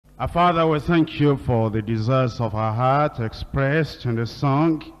Our Father, we thank you for the desires of our heart expressed in the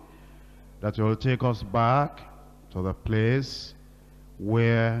song, that you will take us back to the place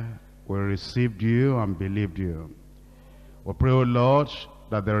where we received you and believed you. We pray, O Lord,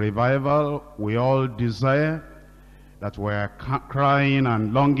 that the revival we all desire, that we are crying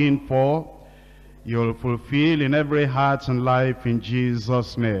and longing for, you will fulfill in every heart and life in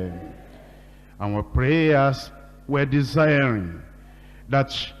Jesus' name. And we pray as we're desiring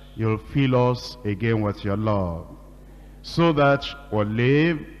that you'll fill us again with your love, so that we'll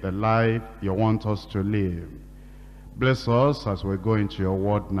live the life you want us to live. Bless us as we go into your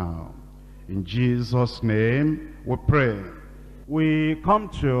word now. In Jesus' name we pray. We come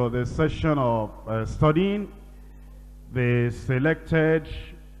to the session of studying the selected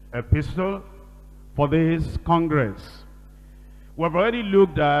epistle for this Congress. We've already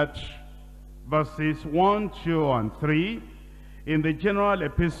looked at verses 1, 2, and 3 in the general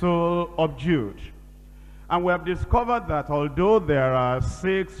epistle of Jude. And we have discovered that although there are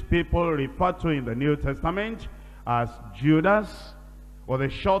 6 people referred to in the New Testament as Judas, or the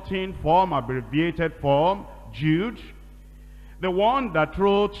shortened form, abbreviated form, Jude, the one that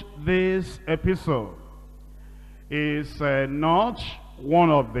wrote this epistle is not one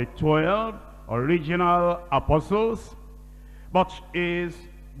of the 12 original apostles, but is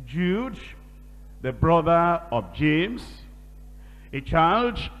Jude, the brother of James, a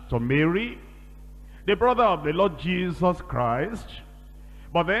child to Mary, the brother of the Lord Jesus Christ.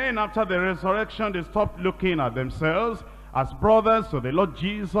 But then after the resurrection, they stopped looking at themselves as brothers to the Lord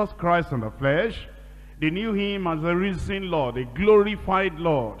Jesus Christ in the flesh. They knew him as the risen Lord, the glorified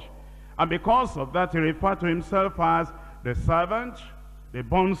Lord. And because of that, he referred to himself as the servant, the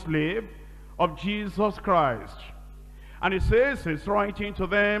bond slave of Jesus Christ. And he says he's writing to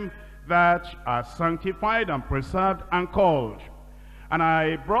them that are sanctified and preserved and called. And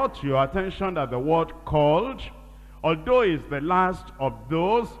I brought to your attention that the word called, although it's the last of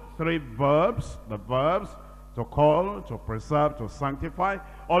those 3 verbs, the verbs to call, to preserve, to sanctify,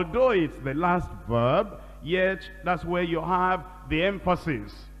 although it's the last verb, yet that's where you have the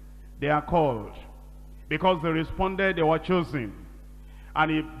emphasis. They are called because they responded, they were chosen.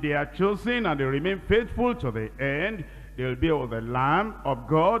 And if they are chosen and they remain faithful to the end, they'll be with the Lamb of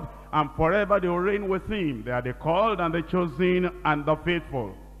God, and forever they will reign with him. They are the called and the chosen and the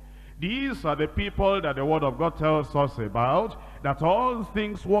faithful. These are the people that the word of God tells us about, that all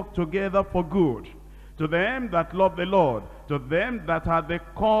things work together for good, to them that love the Lord, to them that are the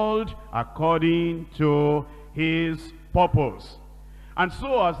called according to his purpose. And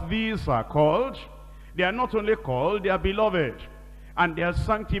so as these are called, they are not only called, they are beloved. And they are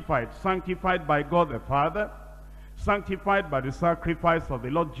sanctified. Sanctified by God the Father, sanctified by the sacrifice of the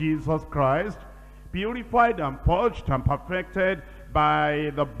Lord Jesus Christ, purified and purged and perfected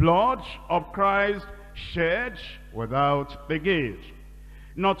by the blood of Christ shed without the gate.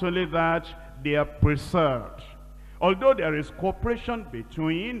 Not only that, they are preserved. Although there is cooperation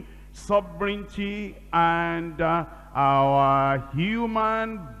between sovereignty and our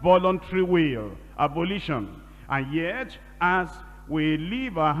human voluntary will, abolition, and yet as we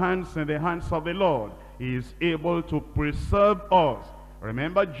leave our hands in the hands of the Lord, he is able to preserve us.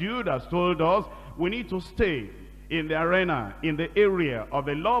 Remember, Jude has told us we need to stay in the arena, in the area of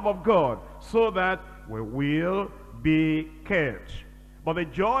the love of God, so that we will be kept. But the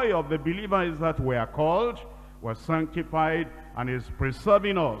joy of the believer is that we are called, we're sanctified, and is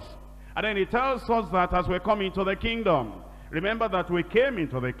preserving us. And then he tells us that as we come into the kingdom, remember that we came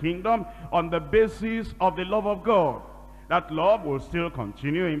into the kingdom on the basis of the love of God. That love will still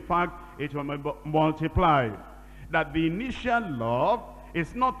continue. In fact, it will be multiplied. That the initial love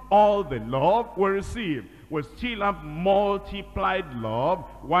is not all the love we receive. We still have multiplied love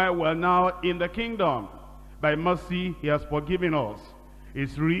while we're now in the kingdom. By mercy, he has forgiven us.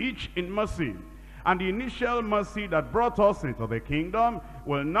 He's rich in mercy. And the initial mercy that brought us into the kingdom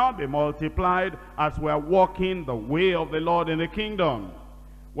will now be multiplied as we are walking the way of the Lord in the kingdom.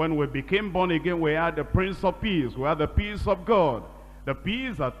 When we became born again, we had the Prince of Peace. We had the peace of God. The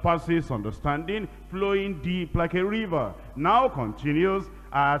peace that passes understanding, flowing deep like a river, now continues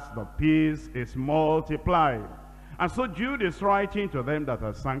as the peace is multiplied. And so Jude is writing to them that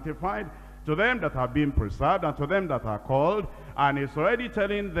are sanctified, to them that have been preserved, and to them that are called. And he's already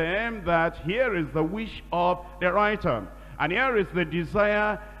telling them that here is the wish of the writer. And here is the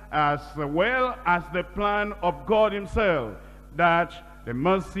desire as well as the plan of God himself, that the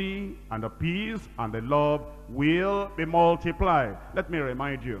mercy and the peace and the love will be multiplied. Let me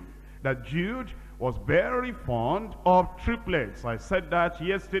remind you that Jude was very fond of triplets. I said that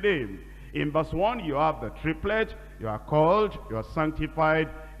yesterday. In verse 1, you have the triplet. You are called, you are sanctified,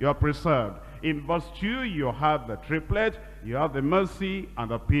 you are preserved. In verse 2, you have the triplet, you have the mercy and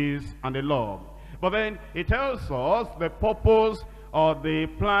the peace and the love. But then it tells us the purpose or the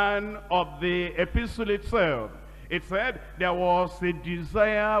plan of the epistle itself. It said there was a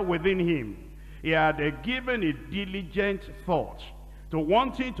desire within him. He had given a diligent thought to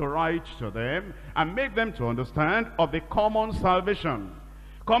wanting to write to them and make them to understand of the common salvation.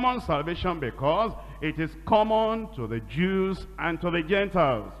 Common salvation because it is common to the Jews and to the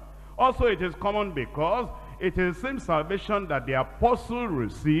Gentiles. Also it is common because it is the same salvation that the apostle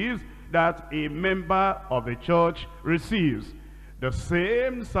receives, that a member of the church receives. The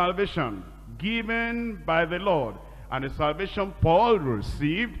same salvation given by the Lord. And the salvation Paul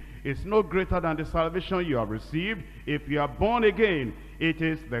received is no greater than the salvation you have received. If you are born again, it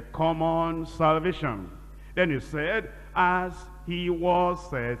is the common salvation. Then he said, as he was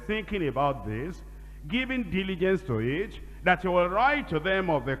thinking about this, giving diligence to it, that he will write to them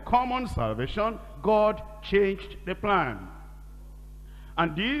of the common salvation, God changed the plan.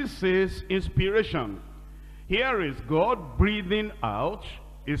 And this is inspiration. Here is God breathing out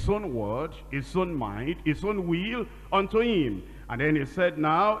his own word, his own mind, his own will unto him. And then he said,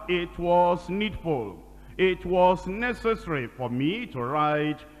 now it was needful, it was necessary for me to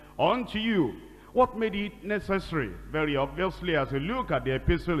write unto you. What made it necessary? Very obviously, as you look at the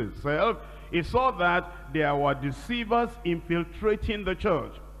epistle itself, he saw that there were deceivers infiltrating the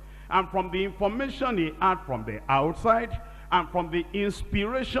church. And from the information he had from the outside, and from the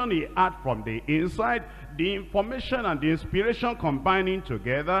inspiration he had from the inside, the information and the inspiration combining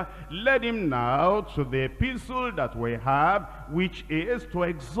together led him now to the epistle that we have, which is to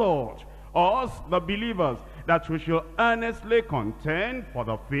exhort us, the believers, that we should earnestly contend for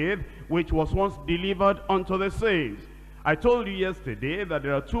the faith which was once delivered unto the saints. I told you yesterday that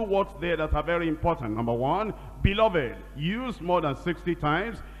there are two words there that are very important. Number one, beloved, used more than 60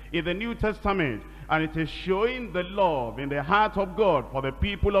 times in the New Testament. And it is showing the love in the heart of God for the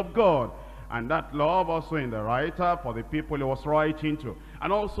people of God. And that love also in the writer for the people he was writing to.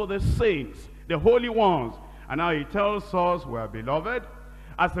 And also the saints, the holy ones. And now he tells us we are beloved.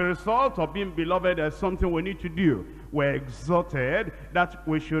 As a result of being beloved, there's something we need to do. We're exhorted that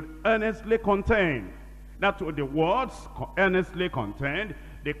we should earnestly contend. That the words earnestly contend,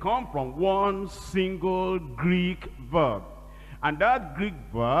 they come from one single Greek verb. And that Greek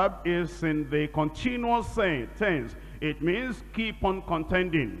verb is in the continuous tense. It means keep on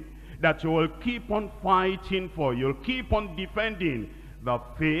contending. That you will keep on fighting for. You'll keep on defending the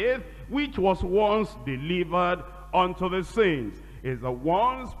faith which was once delivered unto the saints. Is the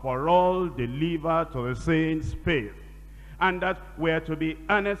once for all delivered to the saints' faith. And that we are to be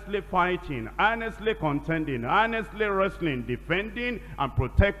earnestly fighting, earnestly contending, earnestly wrestling, defending and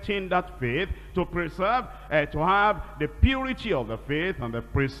protecting that faith, to preserve, to have the purity of the faith and the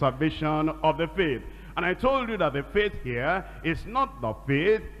preservation of the faith. And I told you that the faith here is not the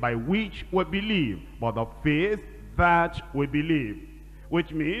faith by which we believe, but the faith that we believe.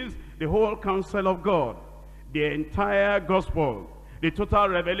 Which means the whole counsel of God, the entire gospel, the total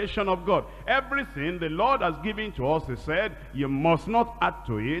revelation of God. Everything the Lord has given to us, he said, you must not add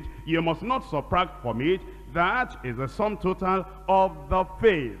to it, you must not subtract from it. That is the sum total of the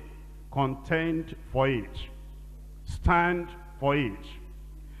faith. Contend for it. Stand for it.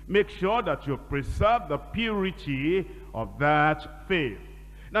 Make sure that you preserve the purity of that faith.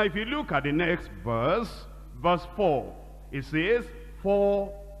 Now if you look at the next verse, verse 4, it says,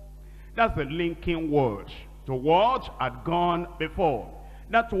 for, that's the linking word to what had gone before.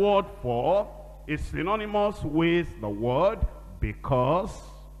 That word for is synonymous with the word because.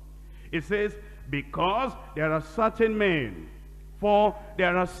 It says, because there are certain men. For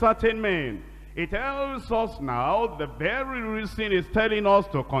there are certain men. It tells us now the very reason is telling us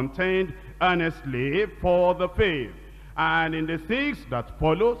to contend earnestly for the faith. And in the things that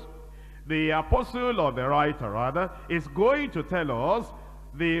follows, the apostle, or the writer rather, is going to tell us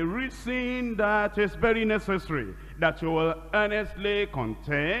the reason that is very necessary, that you will earnestly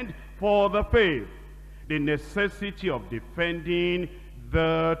contend for the faith. The necessity of defending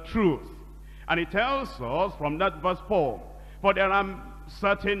the truth. And it tells us from that verse 4, for there are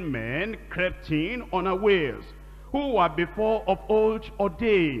certain men crept in unawares, who were before of old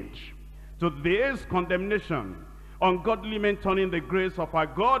ordained to this condemnation, ungodly men turning the grace of our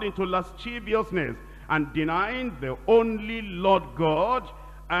God into lasciviousness, and denying the only Lord God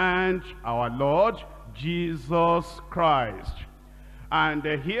and our Lord Jesus Christ. And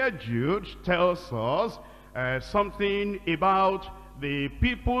here Jude tells us something about the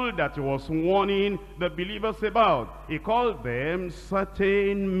people that he was warning the believers about. He called them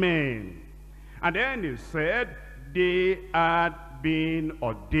certain men. And then he said, they had been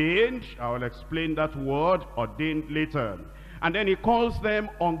ordained. I will explain that word, ordained, later. And then he calls them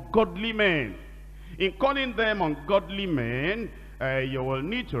ungodly men. In calling them ungodly men, you will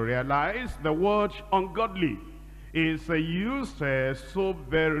need to realize the word ungodly is used so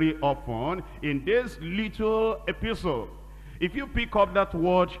very often in this little epistle. If you pick up that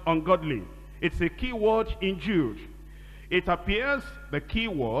word ungodly, it's a key word in Jude. It appears, the key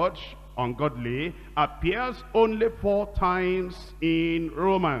word ungodly appears only 4 times in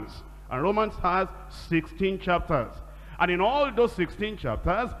Romans. And Romans has 16 chapters. And in all those 16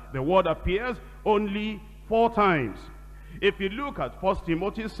 chapters, the word appears only 4 times. If you look at 1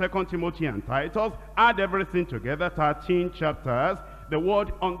 Timothy, 2 Timothy, and Titus, add everything together, 13 chapters, the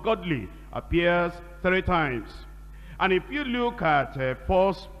word ungodly appears 3 times. And if you look at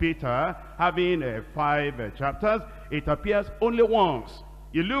 1 Peter, having 5 chapters, it appears only once.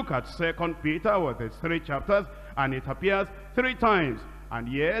 You look at 2 Peter with its 3 chapters, and it appears 3 times.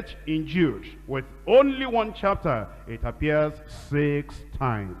 And yet, in Jude, with only 1 chapter, it appears 6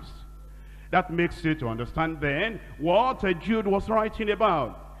 times. That makes you to understand then what Jude was writing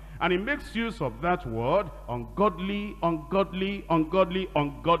about. And he makes use of that word, ungodly, ungodly, ungodly,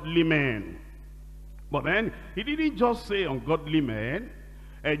 ungodly men. But then, he didn't just say ungodly men.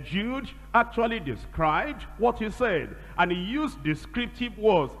 Jude actually described what he said. And he used descriptive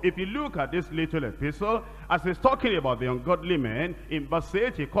words. If you look at this little epistle, as he's talking about the ungodly men, in verse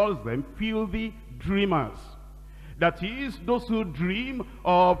 8, he calls them filthy dreamers. That is, those who dream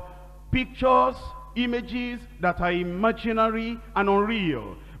of pictures, images that are imaginary and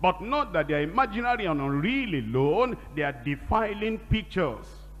unreal. But not that they are imaginary and unreal alone, they are defiling pictures.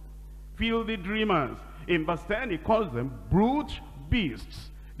 Filthy dreamers. In verse 10, he calls them brute beasts.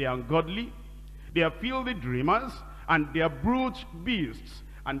 They are ungodly, they are filthy dreamers, and they are brute beasts.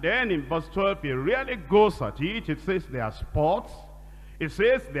 And then in verse 12, he really goes at it. It says they are spots. It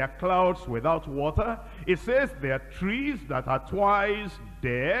says they are clouds without water. It says they are trees that are twice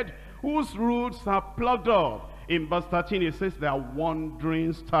dead, whose roots are plucked up. In verse 13, it says they are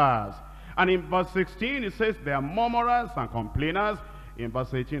wandering stars. And in verse 16, it says they are murmurers and complainers. In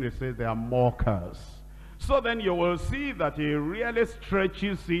verse 18, it says they are mockers. So then you will see that he really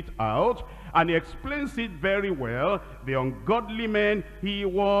stretches it out, and he explains it very well, the ungodly men he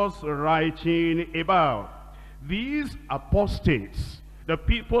was writing about. These apostates, the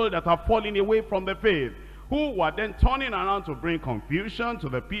people that are falling away from the faith, who were then turning around to bring confusion to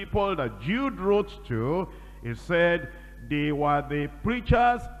the people that Jude wrote to, he said they were the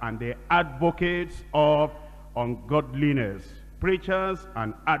preachers and the advocates of ungodliness. Preachers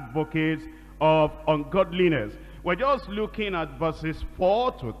and advocates of ungodliness. We're just looking at verses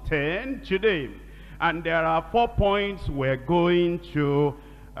 4 to 10 today. And there are 4 points we're going to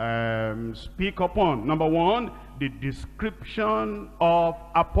speak upon. Number 1, the description of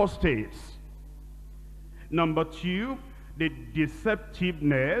apostates. Number 2, the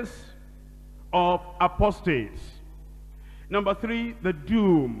deceptiveness of apostates. Number 3, the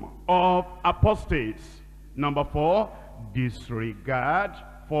doom of apostates. Number 4, disregard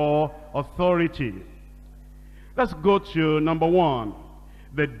for authority. Let's go to number 1,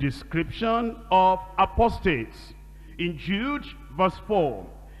 the description of apostates. In Jude, verse 4,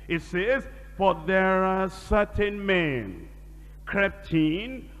 it says, for there are certain men crept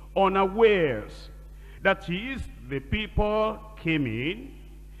in unawares. That is, the people came in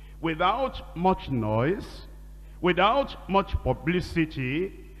without much noise, without much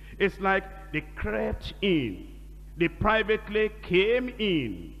publicity. It's like they crept in. They privately came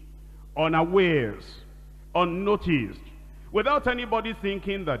in unawares, unnoticed, without anybody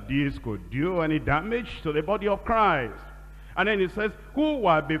thinking that this could do any damage to the body of Christ. And then it says, who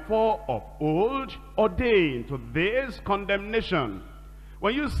were before of old ordained to this condemnation.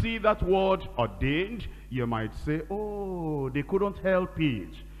 When you see that word ordained, you might say, oh, they couldn't help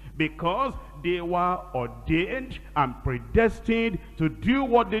it, because they were ordained and predestined to do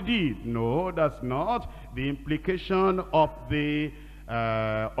what they did. No, that's not the implication of the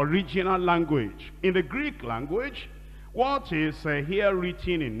original language. In the Greek language, what is here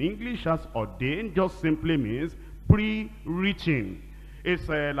written in English as ordained just simply means pre-written. It's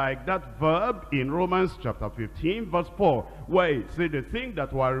like that verb in Romans chapter 15 verse 4, where it says the things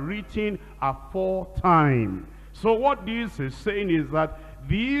that were written aforetime. So what this is saying is that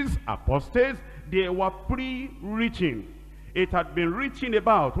these apostates, they were pre-written. It had been written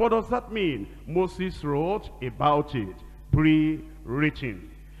about. What does that mean? Moses wrote about it. Pre-written.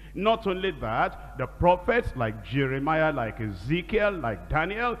 Not only that, the prophets like Jeremiah, like Ezekiel, like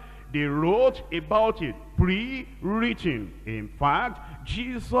Daniel, they wrote about it. Pre-written. In fact,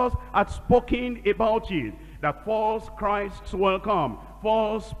 Jesus had spoken about it. that false Christs will come,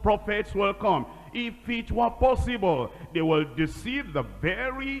 false prophets will come. If it were possible, they will deceive the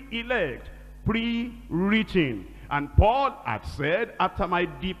very elect, pre-written. And Paul had said, after my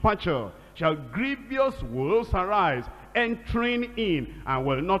departure shall grievous wolves arise, entering in, and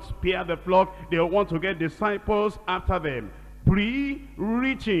will not spare the flock. They will want to get disciples after them.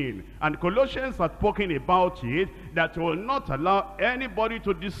 Pre-written. And Colossians are talking about it, that will not allow anybody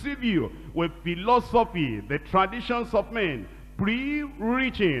to deceive you with philosophy, the traditions of men.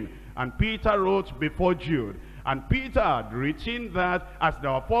 Pre-written. And Peter wrote before Jude. And Peter had written that as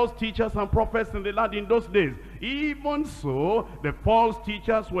there were false teachers and prophets in the land in those days, even so the false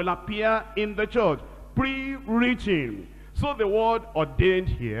teachers will appear in the church. Pre-written. So the word ordained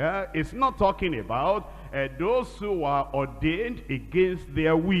here is not talking about those who are ordained against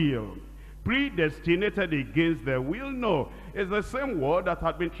their will, predestinated against their will. No, it's the same word that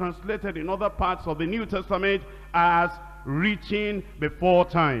had been translated in other parts of the New Testament as written before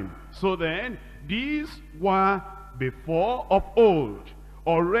time. So then, these were before of old,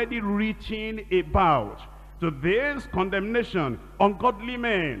 already written about to this condemnation, ungodly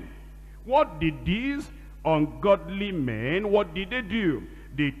men. What did these ungodly men, what did they do?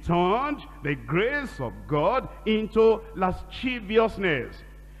 They turned the grace of God into lasciviousness.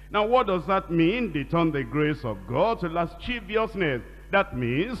 Now what does that mean? They turned the grace of God to lasciviousness. That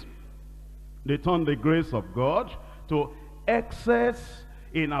means they turned the grace of God to excess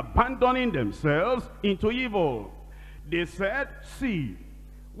in abandoning themselves into evil. They said, see,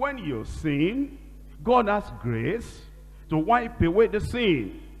 when you sin, God has grace to wipe away the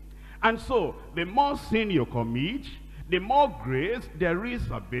sin. And so, the more sin you commit, the more grace there is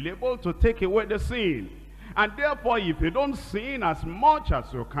available to take away the sin. And therefore, if you don't sin as much as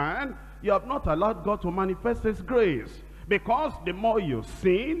you can, you have not allowed God to manifest His grace. Because the more you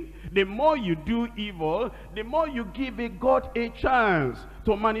sin, the more you do evil, the more you give God a chance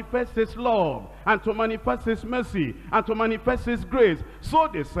to manifest His love, and to manifest His mercy, and to manifest His grace. So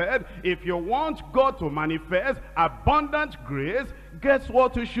they said, if you want God to manifest abundant grace, guess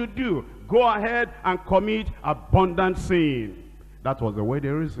what you should do? Go ahead and commit abundant sin. That was the way they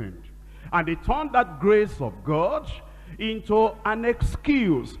reasoned. And they turned that grace of God into an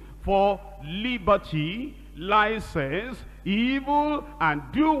excuse for liberty, license, evil, and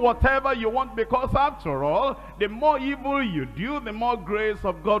do whatever you want, because after all, the more evil you do, the more grace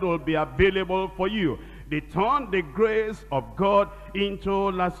of God will be available for you. They turned the grace of God into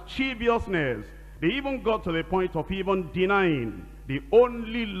lasciviousness. They even got to the point of even denying the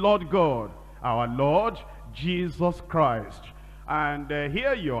only Lord God, our Lord Jesus Christ. And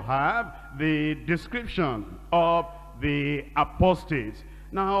here you have the description of the apostates.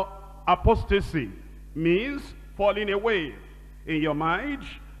 Now, apostasy means falling away. In your mind,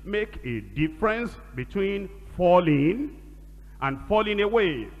 make a difference between falling and falling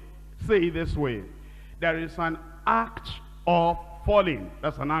away. Say it this way: there is an act of falling.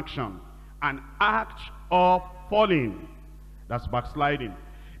 That's an action. An act of falling. That's backsliding.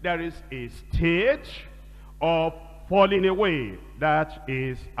 There is a stage of falling away. That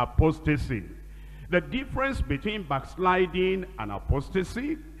is apostasy. The difference between backsliding and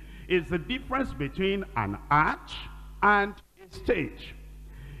apostasy is the difference between an act and a stage.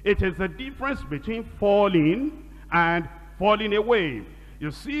 It is the difference between falling and falling away.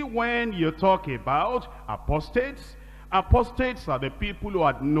 You see, when you talk about apostates, apostates are the people who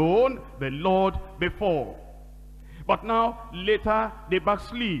had known the Lord before, but now later they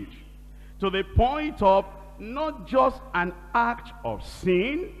backslid to the point of not just an act of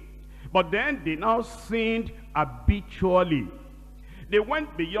sin, but then they now sinned habitually. They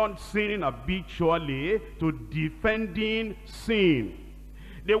went beyond sinning habitually to defending sin.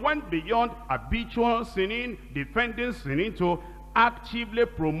 They went beyond habitual sinning, defending sinning, to actively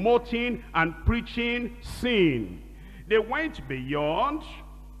promoting and preaching sin. They went beyond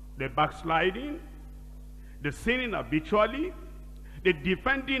the backsliding, the sinning habitually, the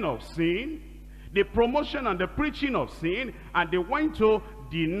defending of sin, the promotion and the preaching of sin, and they went to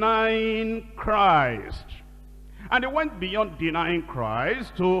denying Christ. And they went beyond denying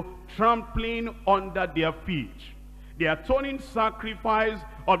Christ to trampling under their feet the atoning sacrifice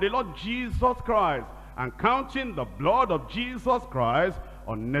of the Lord Jesus Christ, and counting the blood of Jesus Christ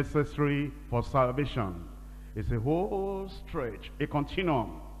unnecessary for salvation. It's a whole stretch, a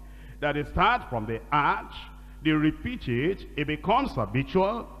continuum, that they start from the act, they repeat it, it becomes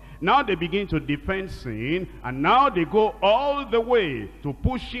habitual. Now they begin to defend sin, and now they go all the way to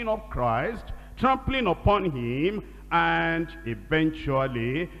pushing of Christ, trampling upon him, and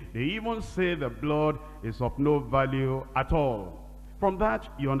eventually they even say the blood is of no value at all. From that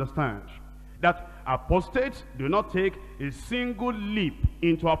you understand that Apostates do not take a single leap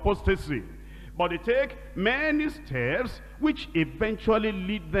into apostasy, but they take many steps which eventually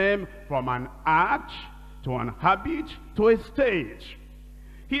lead them from an act to an habit to a stage.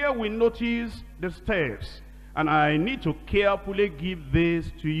 Here we notice the steps, and I need to carefully give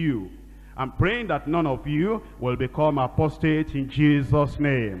this to you. I'm praying that none of you will become apostate in Jesus'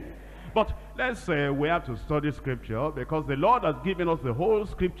 name. But we have to study scripture, because the Lord has given us the whole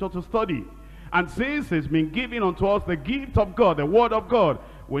scripture to study. And since it's been given unto us the gift of God, the word of God,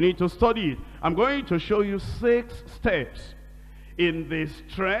 we need to study it. I'm going to show you 6 steps in the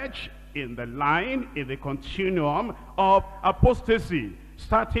stretch, in the line, in the continuum of apostasy,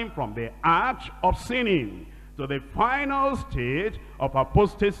 starting from the act of sinning to the final stage of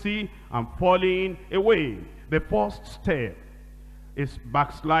apostasy and falling away. The first step is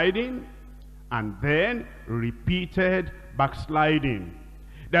backsliding, and then repeated backsliding.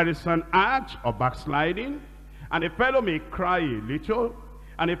 There is an act of backsliding, and a fellow may cry a little,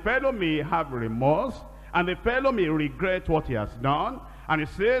 and a fellow may have remorse, and the fellow may regret what he has done, and he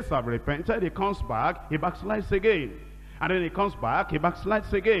says, I've repented. He comes back, he backslides again. And then he comes back, he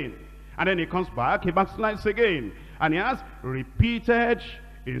backslides again. And then he comes back, he backslides again. And he has repeated,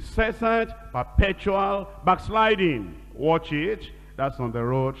 incessant, perpetual backsliding. Watch it. That's on the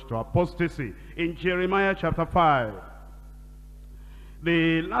road to apostasy. In Jeremiah chapter 5.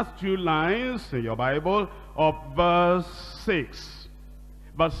 The last 2 lines in your Bible of verse 6.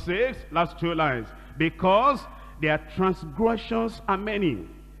 Verse 6, last 2 lines. Because their transgressions are many,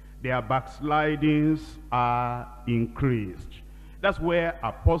 their backslidings are increased. That's where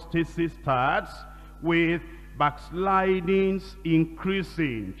apostasy starts, with backslidings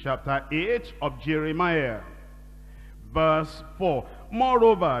increasing. Chapter 8 of Jeremiah, verse 4.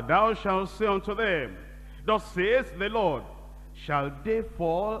 Moreover, thou shalt say unto them, thus says the Lord, shall they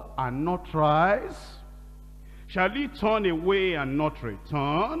fall and not rise? Shall he turn away and not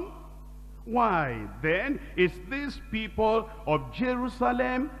return? Why then is this people of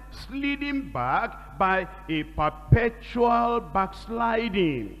Jerusalem sliding back by a perpetual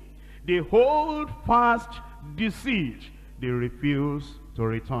backsliding? They hold fast deceit, they refuse to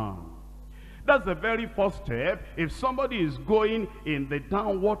return. That's the very first step. If somebody is going in the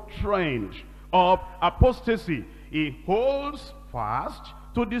downward trend of apostasy, he holds fast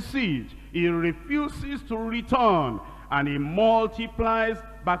to deceit, he refuses to return, and he multiplies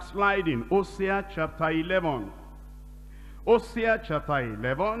backsliding. Hosea chapter 11. Hosea chapter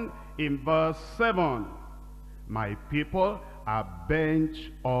 11 in verse 7. My people are bent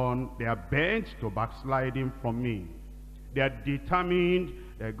to backsliding from me. They are determined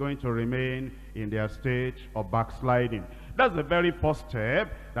they're going to remain in their state of backsliding. That's the very first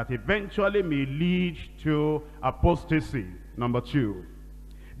step that eventually may lead to apostasy. Number 2,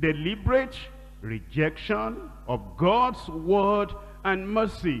 deliberate rejection of God's word and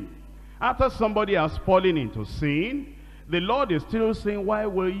mercy. After somebody has fallen into sin, the Lord is still saying, why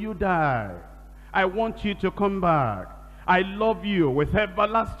will you die? I want you to come back. I love you with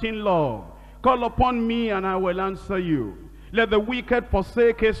everlasting love. Call upon me and I will answer you. Let the wicked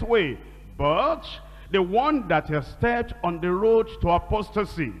forsake his way. But the one that has stepped on the road to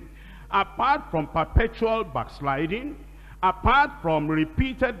apostasy, apart from perpetual backsliding, apart from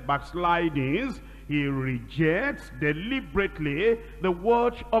repeated backslidings, he rejects deliberately the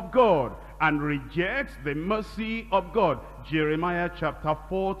word of God and rejects the mercy of God. Jeremiah chapter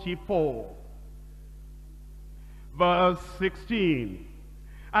 44, verse 16.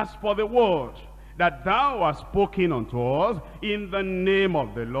 As for the word that thou hast spoken unto us in the name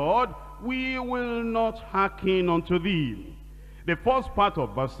of the Lord, we will not hearken unto thee. The first part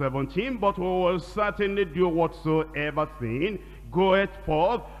of verse 17, but we will certainly do whatsoever thing goeth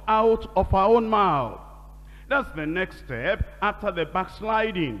forth out of our own mouth. That's the next step after the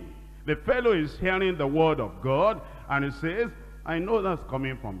backsliding. The fellow is hearing the word of God, and he says, I know that's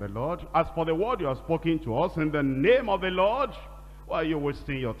coming from the Lord. As for the word you have spoken to us in the name of the Lord, why are you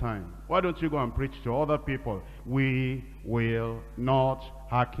wasting your time? Why don't you go and preach to other people? We will not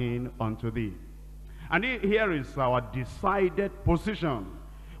hearken unto thee. And here is our decided position.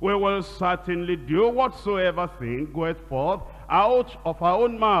 We will certainly do whatsoever thing goeth forth out of our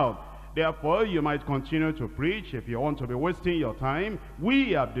own mouth. Therefore, you might continue to preach if you want to be wasting your time.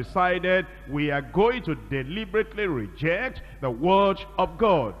 We have decided we are going to deliberately reject the word of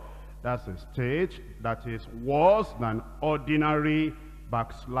God. That's a state that is worse than ordinary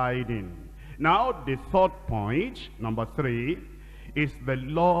backsliding. Now, the third point, number 3, is the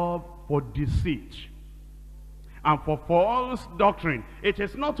love for deceit and for false doctrine. It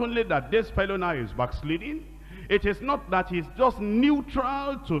is not only that this fellow now is backsliding. It is not that he's just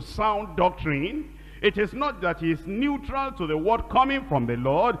neutral to sound doctrine. It is not that he is neutral to the word coming from the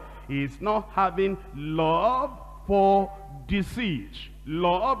Lord. He is not having love for deceit.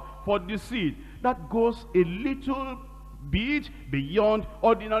 Love for deceit. That goes a little bit beyond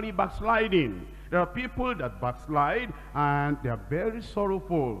ordinary backsliding. There are people that backslide and they are very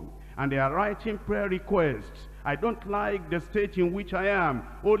sorrowful, and they are writing prayer requests. I don't like the state in which I am.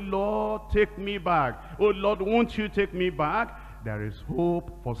 Oh Lord, take me back. Oh Lord, won't you take me back? There is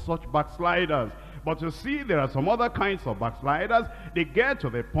hope for such backsliders. But you see, there are some other kinds of backsliders. They get to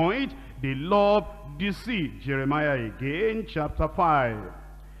the point, they love deceit. Jeremiah again, chapter 5.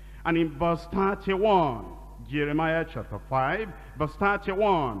 And in verse 31, Jeremiah chapter 5, verse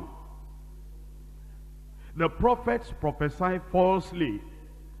 31. The prophets prophesy falsely,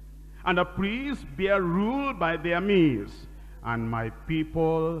 and the priests bear rule by their means, and my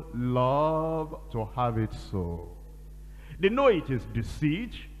people love to have it so. They know it is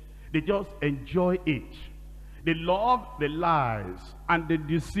deceit, they just enjoy it. They love the lies and the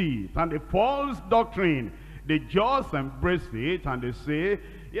deceit and the false doctrine. They just embrace it and they say,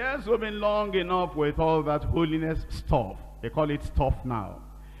 yes, we've been long enough with all that holiness stuff. They call it stuff now.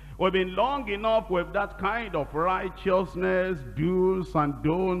 We've been long enough with that kind of righteousness, do's and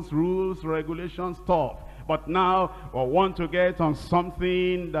don'ts, rules, regulations stuff. But now we want to get on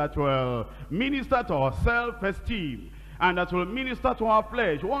something that will minister to our self-esteem and that will minister to our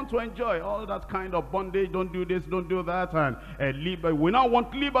flesh. We want to enjoy all that kind of bondage. Don't do this, don't do that. And we now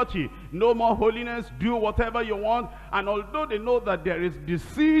want liberty. No more holiness. Do whatever you want. And although they know that there is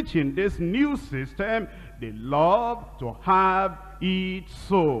deceit in this new system, they love to have it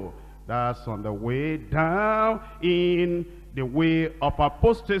so. That's on the way down in the way of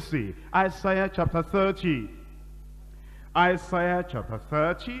apostasy. Isaiah chapter 30. Isaiah chapter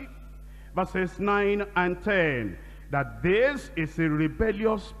 30, verses 9 and 10. That this is a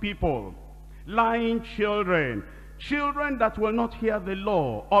rebellious people, lying children, children that will not hear the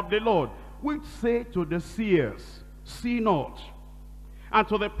law of the Lord, which say to the seers, see not, and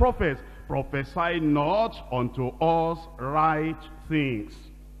to the prophets, prophesy not unto us right things.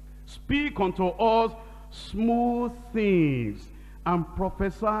 Speak unto us smooth things, and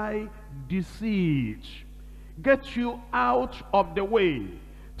prophesy deceit. Get you out of the way.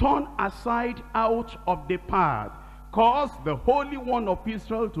 Turn aside out of the path. Cause the Holy One of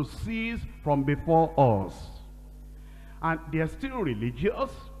Israel to cease from before us. And they are still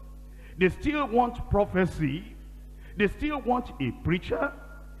religious. They still want prophecy. They still want a preacher.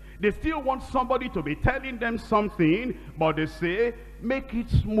 They still want somebody to be telling them something, but they say, make it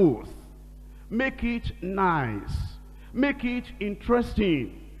smooth, make it nice, make it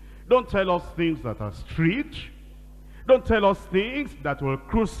interesting. Don't tell us things that are strict. Don't tell us things that will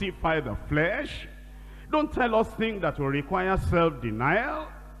crucify the flesh. Don't tell us things that will require self-denial.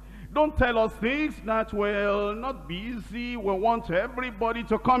 Don't tell us things that will not be easy. We want everybody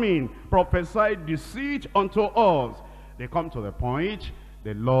to come in. Prophesy deceit unto us. They come to the point,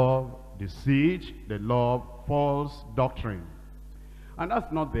 they love deceit, they love false doctrine. And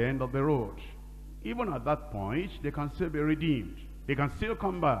that's not the end of the road. Even at that point, they can still be redeemed. They can still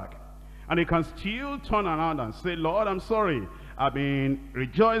come back. And they can still turn around and say, Lord, I'm sorry. I've been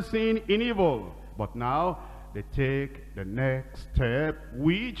rejoicing in evil. But now they take the next step,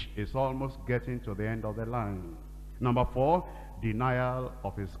 which is almost getting to the end of the line. Number 4, denial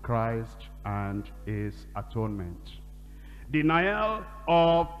of his Christ and his atonement. Denial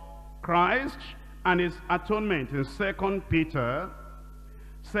of Christ and his atonement in 2 Peter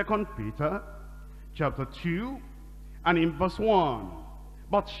chapter 2 and in verse 1.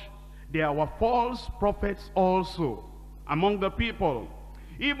 But there were false prophets also among the people,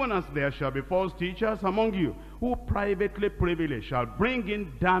 even as there shall be false teachers among you, who privately privily shall bring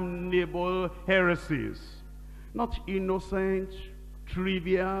in damnable heresies. Not innocent,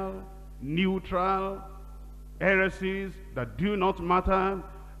 trivial, neutral heresies that do not matter,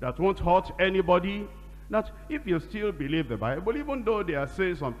 that won't hurt anybody. That if you still believe the Bible, even though they are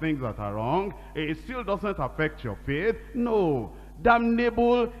saying some things that are wrong, it still doesn't affect your faith. No,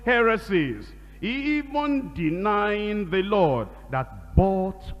 damnable heresies. Even denying the Lord that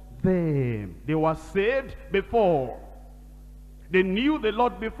bought them. They were saved before. They knew the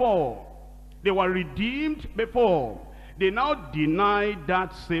Lord before. They were redeemed before. They now deny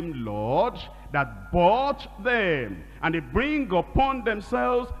that same Lord that bought them. And they bring upon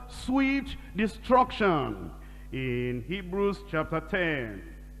themselves swift destruction. In Hebrews chapter 10.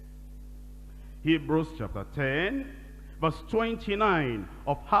 Hebrews chapter 10, verse 29,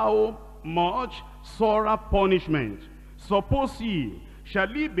 of how much sorer punishment, suppose ye, shall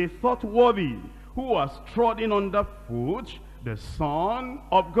he be thought worthy, who has trodden under foot the Son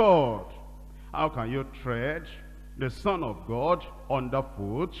of God, How can you tread the Son of God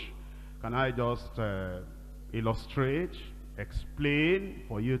underfoot? Can I just illustrate, explain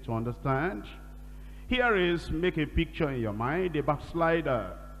for you to understand? Here is, make a picture in your mind, a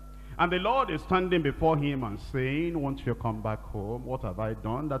backslider. And the Lord is standing before him and saying, won't you come back home? What have I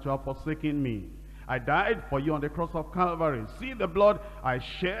done that you have forsaken me? I died for you on the cross of Calvary. See the blood I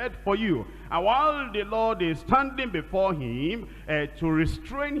shed for you. And while the Lord is standing before him to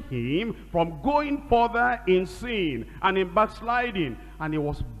restrain him from going further in sin and in backsliding, and he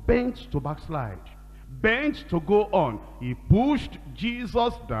was bent to backslide, bent to go on. He pushed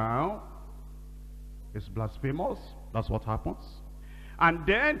Jesus down. It's blasphemous. That's what happens. And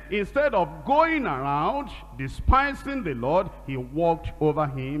then, instead of going around despising the Lord, he walked over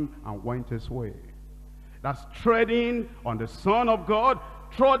him and went his way. That's treading on the Son of God,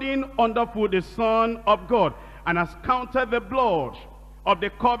 treading underfoot the Son of God, and has counted the blood of the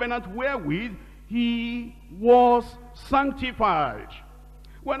covenant wherewith he was sanctified.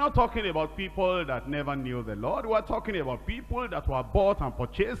 We're not talking about people that never knew the Lord. We're talking about people that were bought and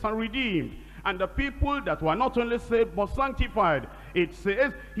purchased and redeemed. And the people that were not only saved but sanctified. It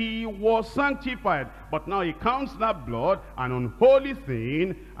says he was sanctified, but now he counts that blood an unholy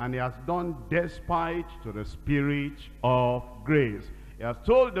thing, and he has done despite to the Spirit of grace. He has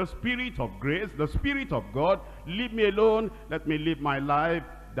told the Spirit of grace, the Spirit of God, leave me alone, let me live my life,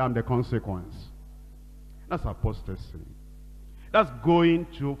 damn the consequence. That's apostasy. That's going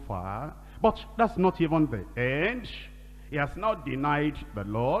too far, but that's not even the end. He has now denied the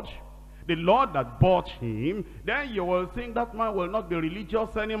Lord that bought him. Then you will think that man will not be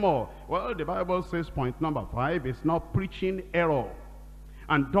religious anymore. Well, the Bible says point number 5 is not preaching error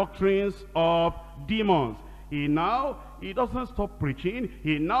and doctrines of demons. He doesn't stop preaching.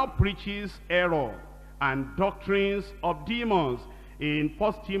 He now preaches error and doctrines of demons. In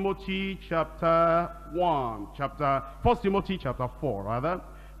 1 Timothy chapter 4 rather,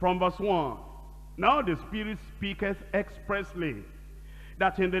 from verse 1. Now the Spirit speaketh expressly,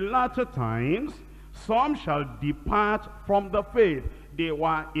 that in the latter times some shall depart from the faith. They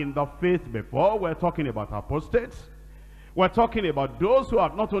were in the faith before. We're talking about apostates. We're talking about those who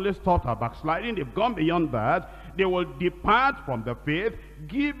have not only stopped at backsliding, they've gone beyond that. They will depart from the faith,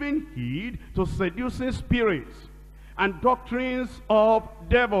 giving heed to seducing spirits and doctrines of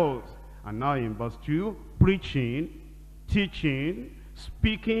devils. And now in verse 2, preaching, teaching,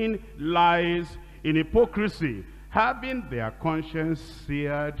 speaking lies in hypocrisy, having their conscience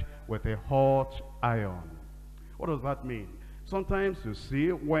seared with a hot iron. What does that mean? Sometimes you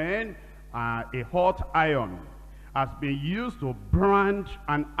see when a hot iron has been used to brand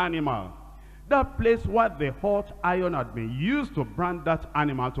an animal, that place where the hot iron had been used to brand that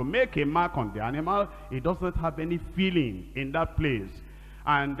animal, to make a mark on the animal, it doesn't have any feeling in that place.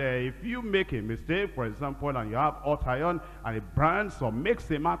 And if you make a mistake, for example, and you have hot iron and it brands or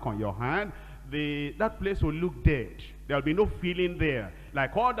makes a mark on your hand, that place will look dead. There will be no feeling there.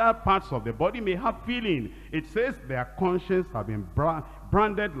 Like other parts of the body may have feeling. It says their conscience have been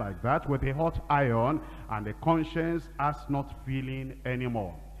branded like that with a hot iron, and the conscience has not feeling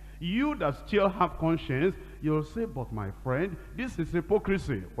anymore. You that still have conscience, you'll say, but my friend, this is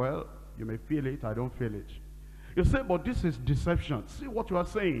hypocrisy. Well, you may feel it, I don't feel it. You say, but this is deception. See what you are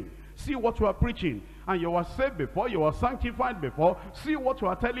saying. See what you are preaching. And you were saved before, you were sanctified before. See what you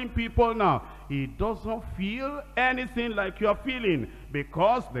are telling people now. He doesn't feel anything like you are feeling,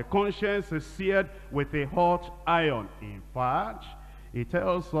 because the conscience is seared with a hot iron. In fact, he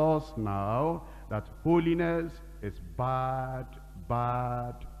tells us now that holiness is bad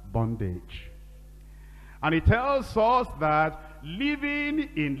bondage. And he tells us that living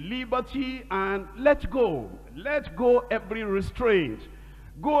in liberty and let go every restraint.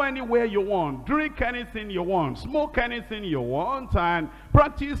 Go anywhere you want, drink anything you want, smoke anything you want, and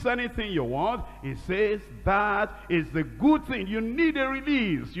practice anything you want. He says that is the good thing. You need a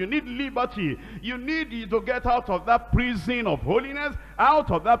release. You need liberty. You need to get out of that prison of holiness, out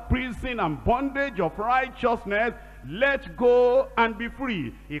of that prison and bondage of righteousness. Let go and be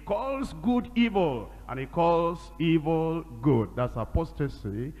free. He calls good evil, and he calls evil good. That's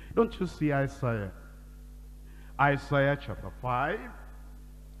apostasy. Don't you see Isaiah? Isaiah chapter 5.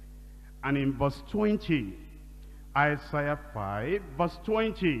 And in verse 20, Isaiah 5, verse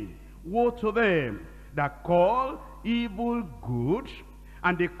 20, woe to them that call evil good,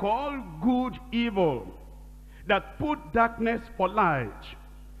 and they call good evil, that put darkness for light,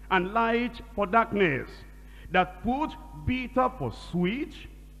 and light for darkness, that put bitter for sweet,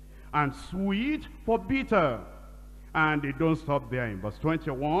 and sweet for bitter. And they don't stop there. In verse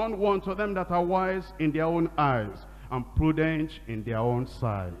 21, woe to them that are wise in their own eyes, and prudent in their own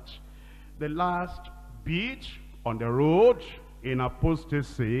sight, The last bit on the road in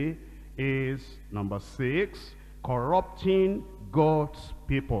apostasy is number 6, corrupting God's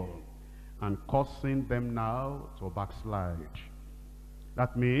people and causing them now to backslide.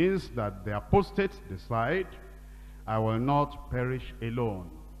 That means that the apostates decide, I will not perish alone.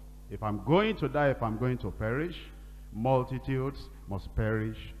 If I'm going to die, if I'm going to perish, multitudes must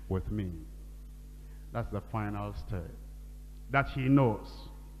perish with me. That's the final step. That he knows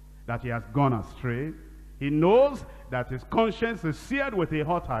that he has gone astray. He knows that his conscience is seared with a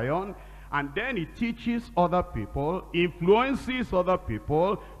hot iron, and then he teaches other people, influences other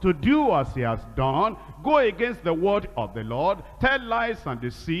people to do as he has done, go against the word of the Lord, tell lies and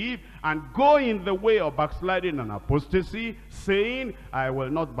deceive, and go in the way of backsliding and apostasy, saying, I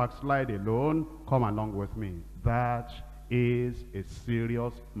will not backslide alone, come along with me. That is a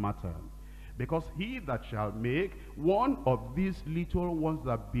serious matter. Because he that shall make one of these little ones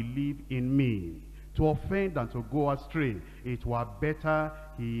that believe in me to offend and to go astray, it were better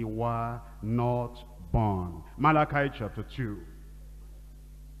he were not born. Malachi chapter 2.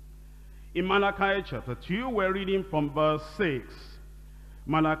 In Malachi chapter 2, we're reading from verse 6.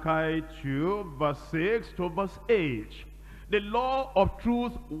 Malachi 2, verse 6 to verse 8. The law of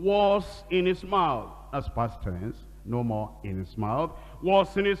truth was in his mouth. That's past tense. No more in his mouth.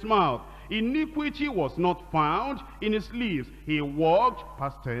 Was in his mouth. Iniquity was not found in his lips. He walked,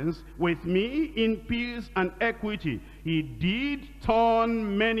 past tense, with me in peace and equity. He did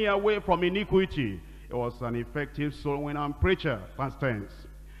turn many away from iniquity. He was an effective soul winner preacher, past tense.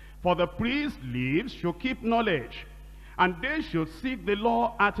 For the priest's lips should keep knowledge, and they should seek the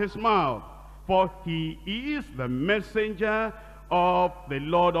law at his mouth. For he is the messenger of the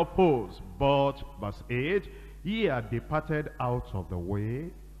Lord of hosts. But, verse 8, ye are departed out of the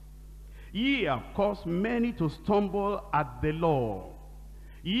way. Ye have caused many to stumble at the law.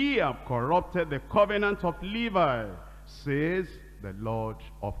 Ye have corrupted the covenant of Levi, says the Lord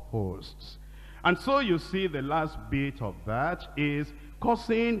of hosts. And so you see the last bit of that is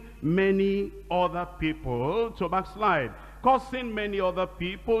causing many other people to backslide, causing many other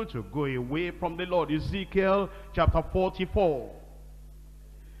people to go away from the Lord. Ezekiel chapter 44.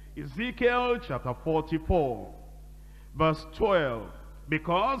 Ezekiel chapter 44, verse 12.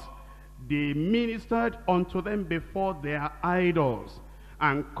 Because they ministered unto them before their idols,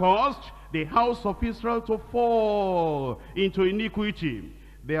 and caused the house of Israel to fall into iniquity.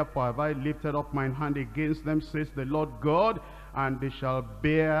 Therefore have I lifted up mine hand against them, says the Lord God, and they shall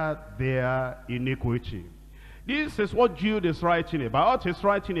bear their iniquity. This is what Jude is writing about. He's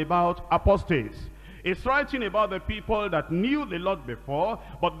writing about apostates. He's writing about the people that knew the Lord before,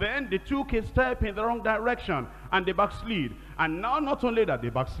 but then they took a step in the wrong direction and they backslid. And now not only that they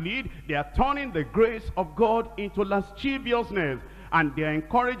backslid, they are turning the grace of God into lasciviousness. And they are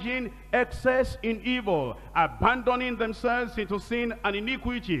encouraging excess in evil, abandoning themselves into sin and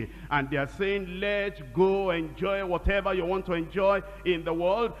iniquity. And they are saying, let's go enjoy whatever you want to enjoy in the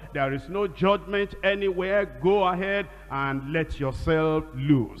world. There is no judgment anywhere. Go ahead and let yourself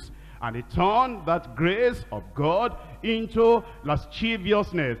loose. And they turn that grace of God into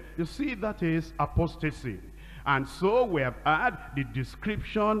lasciviousness. You see, that is apostasy. And so we have had the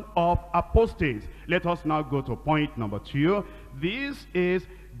description of apostates. Let us now go to point number 2. This is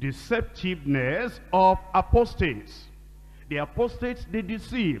deceptiveness of apostates. The apostates, they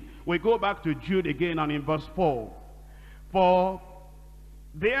deceive. We go back to Jude again and in verse 4. For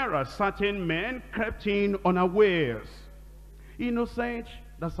there are certain men crept in unawares. Innocent,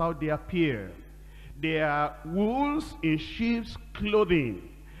 that's how they appear. They are wolves in sheep's clothing.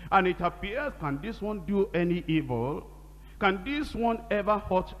 And it appears, can this one do any evil? Can this one ever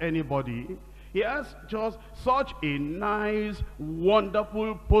hurt anybody? He has just such a nice,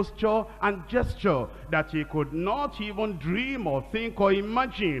 wonderful posture and gesture that he could not even dream or think or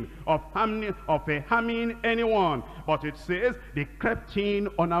imagine of harming anyone. But it says they crept in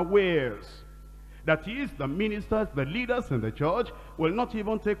unawares. That is, the ministers, the leaders in the church will not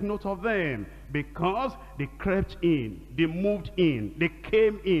even take note of them, because they crept in, they moved in, they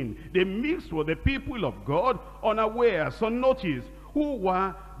came in, they mixed with the people of God unawares, unnoticed, who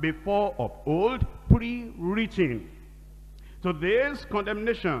were before of old pre-written to this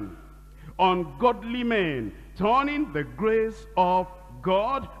condemnation. Ungodly men, turning the grace of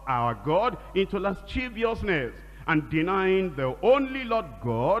God, our God, into lasciviousness, and denying the only Lord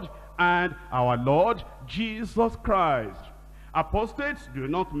God and our Lord Jesus Christ. Apostates do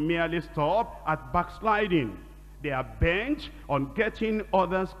not merely stop at backsliding. They are bent on getting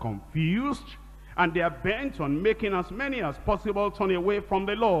others confused, and they are bent on making as many as possible turn away from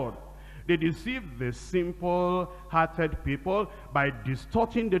the Lord. They deceive the simple-hearted people by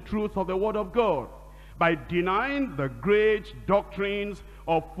distorting the truth of the Word of God, by denying the great doctrines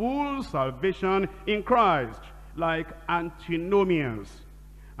of full salvation in Christ, like antinomians.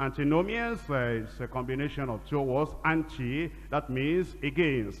 Antinomians is a combination of two words. Anti, that means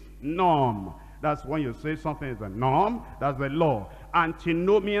against. Norm, that's when you say something is a norm, that's the law.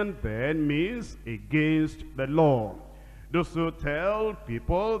 Antinomian then means against the law. Those who tell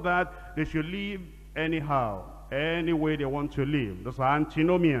people that they should live anyhow, any way they want to live. Those are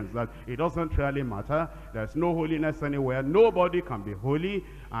antinomians, that it doesn't really matter. There's no holiness anywhere. Nobody can be holy,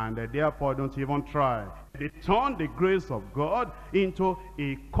 and therefore don't even try. They turn the grace of God into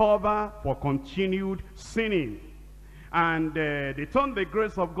a cover for continued sinning. And they turn the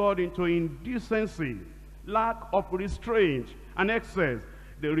grace of God into indecency, lack of restraint, and excess.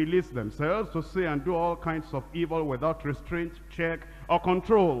 They release themselves to say and do all kinds of evil without restraint, check, or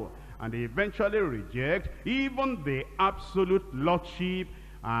control. And they eventually reject even the absolute lordship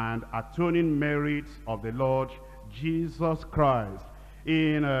and atoning merits of the Lord Jesus Christ.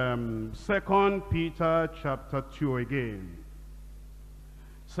 In 2 Peter chapter 2 again.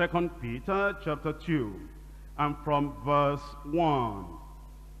 2 Peter chapter 2 and from verse 1.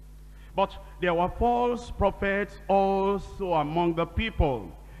 But there were false prophets also among the people,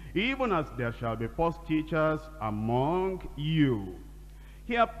 even as there shall be false teachers among you.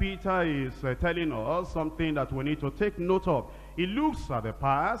 Here Peter is telling us something that we need to take note of. He looks at the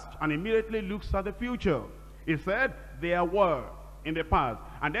past and immediately looks at the future. He said there were in the past,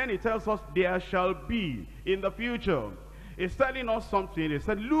 and then he tells us there shall be in the future. He's telling us something. He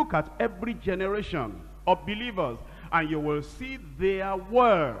said, look at every generation of believers, and you will see there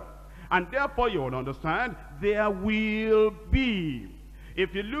were. And therefore you will understand there will be.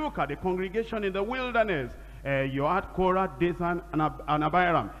 If you look at the congregation in the wilderness, you had Korah, Dathan, and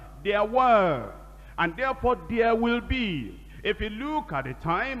Abiram. There were, and therefore there will be. If you look at the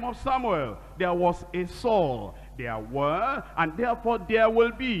time of Samuel, there was a Saul. There were, and therefore there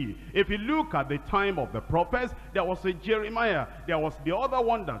will be. If you look at the time of the prophets, there was a Jeremiah. There was the other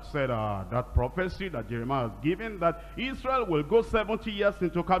one that said, that prophecy that Jeremiah has given, that Israel will go 70 years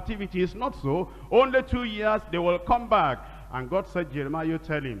into captivity. It's not so. Only 2 years, they will come back. And God said, Jeremiah, you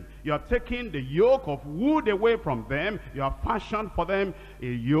tell him, you are taking the yoke of wood away from them. You have fashioned for them a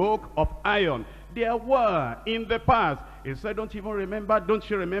yoke of iron. There were in the past. He said, don't you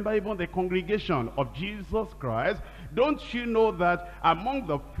remember even the congregation of Jesus Christ? Don't you know that among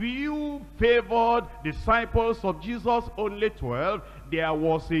the few favored disciples of Jesus, only 12, there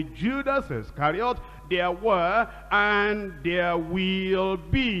was a Judas Iscariot? There were, and there will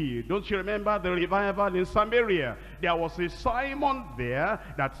be. Don't you remember the revival in Samaria? There was a Simon there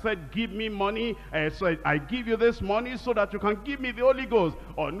that said, give me money. So I give you this money so that you can give me the Holy Ghost.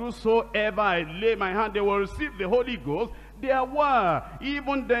 On whosoever I lay my hand, they will receive the Holy Ghost. There were,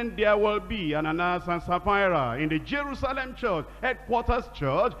 even then there will be. Ananias and Sapphira in the Jerusalem church, headquarters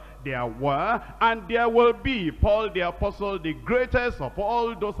church, there were, and there will be. Paul the apostle, the greatest of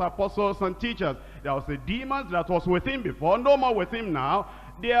all those apostles and teachers. There was a demon that was with him before, no more with him now.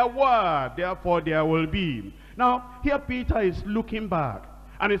 There were, therefore there will be. Now, here Peter is looking back,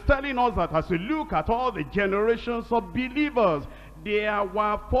 and he's telling us that as we look at all the generations of believers, there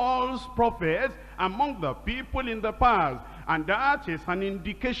were false prophets among the people in the past. And that is an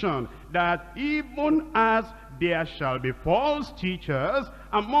indication that even as there shall be false teachers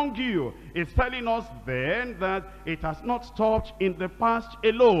among you, it's telling us then that it has not stopped in the past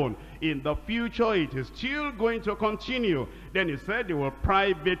alone. In the future, it is still going to continue. Then he said they will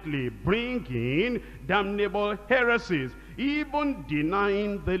privately bring in damnable heresies, even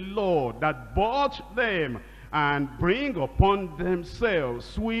denying the Lord that bought them, and bring upon themselves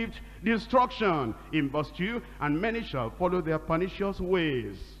swift destruction. In verse 2, and many shall follow their pernicious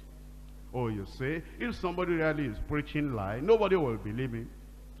ways. Oh, you say, if somebody really is preaching lie, nobody will believe him.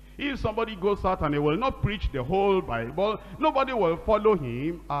 If somebody goes out and he will not preach the whole Bible, nobody will follow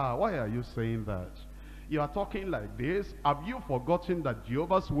him. Why are you saying that? You are talking like this. Have you forgotten that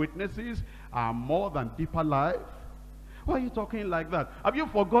Jehovah's Witnesses are more than Deeper Life? Why are you talking like that? Have you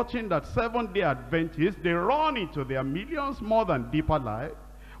forgotten that Seventh-day Adventists, they run into their millions more than Deeper Life?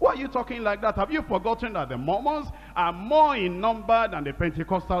 Why are you talking like that? Have you forgotten that the Mormons are more in number than the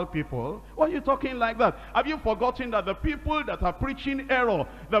Pentecostal people? Why are you talking like that? Have you forgotten that the people that are preaching error,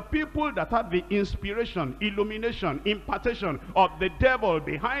 the people that have the inspiration, illumination, impartation of the devil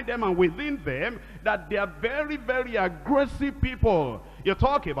behind them and within them, that they are very, very aggressive people? You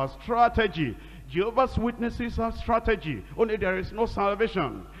talk about strategy. Jehovah's Witnesses have strategy, only there is no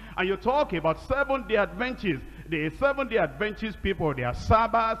salvation. And you talk about Seventh-day Adventists, The Seventh-day Adventist people, their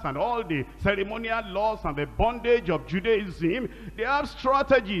Sabbaths and all the ceremonial laws and the bondage of Judaism, they have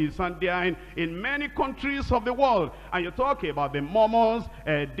strategies, and they are in many countries of the world. And you talk about the Mormons,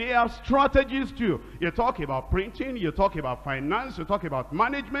 they have strategies too. You talk about printing, you talk about finance, you talk about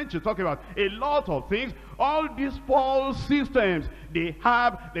management, you talk about a lot of things. All these false systems, they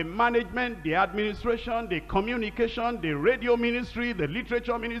have the management, the administration, the communication, the radio ministry, the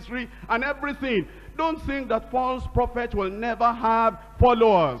literature ministry, and everything. Don't think that false prophets will never have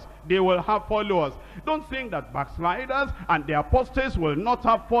followers. They will have followers. Don't think that backsliders and the apostates will not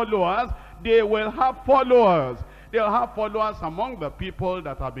have followers. They will have followers. They'll have followers among the people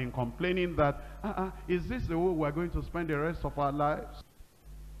that have been complaining that, is this the way we're going to spend the rest of our lives?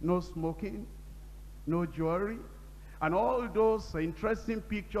 No smoking, no jewelry, and all those interesting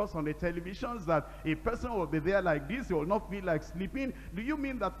pictures on the televisions that a person will be there like this, he will not feel like sleeping. Do you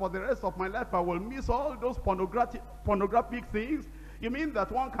mean that for the rest of my life I will miss all those pornographic things? You mean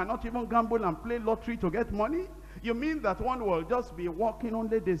that one cannot even gamble and play lottery to get money? You mean that one will just be walking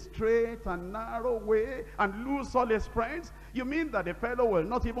only the straight and narrow way and lose all his friends? You mean that the fellow will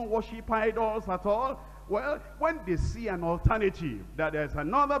not even worship idols at all? Well, when they see an alternative, that there's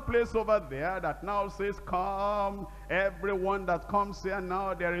another place over there that now says, come, everyone that comes here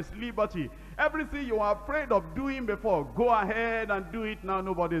now, there is liberty. Everything you were afraid of doing before, go ahead and do it now.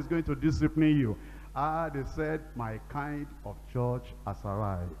 Nobody is going to discipline you. They said, my kind of church has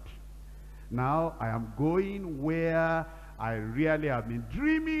arrived. Now I am going where I really have been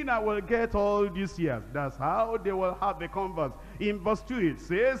dreaming I will get all these years. That's how they will have the converts. In verse 2 it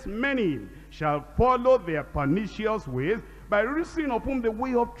says, many shall follow their pernicious ways, by reason of whom the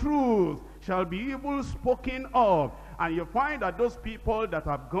way of truth shall be evil spoken of. And you find that those people that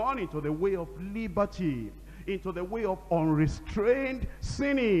have gone into the way of liberty, into the way of unrestrained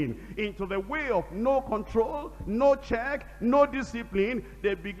sinning, into the way of no control, no check, no discipline,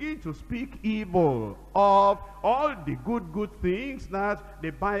 they begin to speak evil of all the good things that the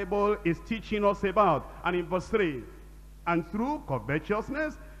Bible is teaching us about. And in verse 3, and through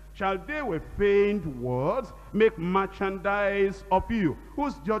covetousness shall they with feigned words make merchandise of you,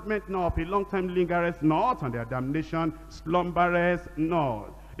 whose judgment now of a long time lingereth not, and their damnation slumbereth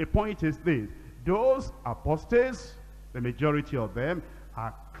not. The point is this: those apostates, the majority of them,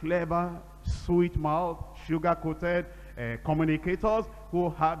 are clever, sweet-mouthed, sugar-coated communicators who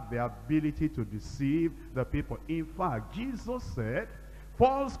have the ability to deceive the people. In fact, Jesus said,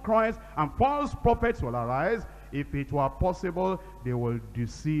 false Christ and false prophets will arise. If it were possible, they will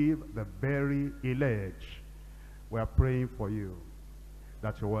deceive the very elect. We are praying for you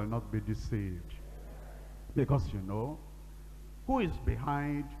that you will not be deceived. Because you know, who is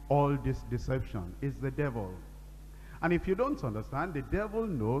behind all this deception is the devil. And if you don't understand, the devil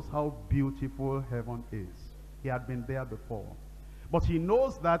knows how beautiful heaven is. He had been there before. But he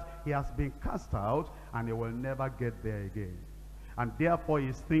knows that he has been cast out and he will never get there again. And therefore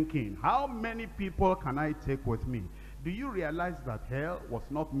he's thinking, how many people can I take with me? Do you realize that hell was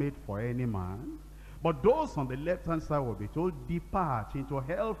not made for any man? But those on the left-hand side will be told, depart into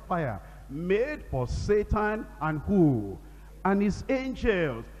hellfire, made for Satan and who? And his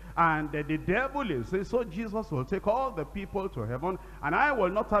angels. And the devil is saying, so Jesus will take all the people to heaven, and I will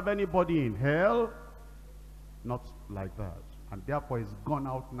not have anybody in hell. Not like that. And therefore he's gone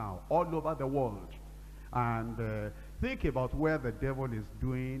out now all over the world. And think about where the devil is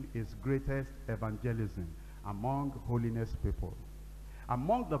doing his greatest evangelism: among holiness people,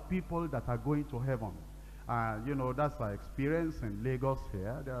 among the people that are going to heaven. You know, that's our experience in Lagos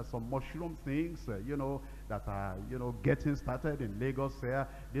here. There are some mushroom things, you know, that are, you know, getting started in Lagos here.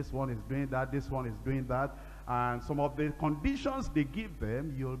 This one is doing that, this one is doing that. And some of the conditions they give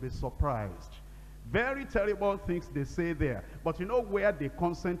them, you'll be surprised. Very terrible things they say there. But you know where they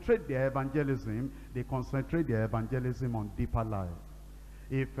concentrate their evangelism? They concentrate their evangelism on deeper life.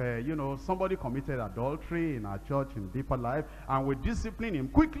 If, you know, somebody committed adultery in our church in deeper life, and we discipline him,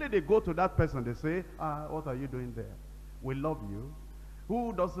 quickly they go to that person. They say, what are you doing there? We love you.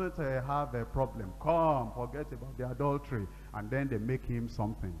 Who doesn't have a problem? Come, forget about the adultery. And then they make him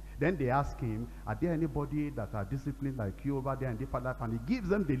something. Then they ask him, are there anybody that are disciplined like you over there in deeper life? And he gives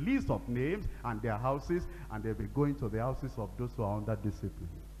them the list of names and their houses, and they'll be going to the houses of those who are under discipline.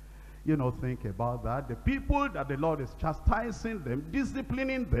 You know, think about that. The people that the Lord is chastising them,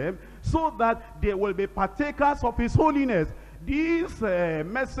 disciplining them, so that they will be partakers of his holiness. These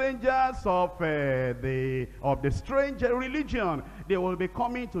messengers of the strange religion, they will be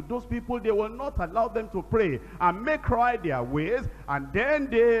coming to those people. They will not allow them to pray and make right their ways, and then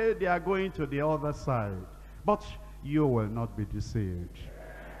they are going to the other side. But you will not be deceived.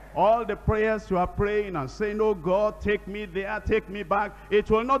 All the prayers you are praying and saying, oh God, take me there, take me back, it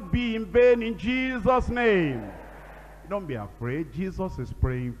will not be in vain in Jesus' name. Don't be afraid. Jesus is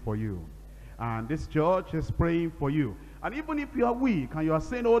praying for you. And this church is praying for you. And even if you are weak and you are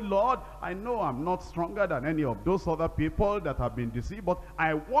saying, oh Lord, I know I'm not stronger than any of those other people that have been deceived, but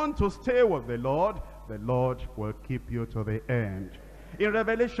I want to stay with the Lord will keep you to the end. In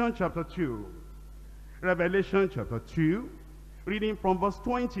Revelation chapter 2, reading from verse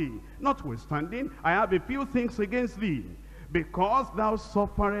 20, notwithstanding, I have a few things against thee, because thou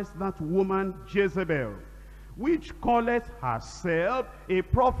sufferest that woman Jezebel, which calleth herself a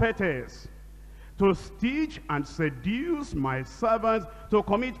prophetess, to teach and seduce my servants to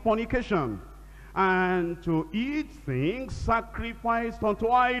commit fornication, and to eat things sacrificed unto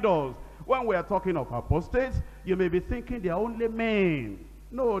idols. When we are talking of apostates, you may be thinking they are only men.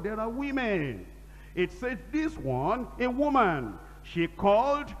 No, there are women. It says this one, a woman, she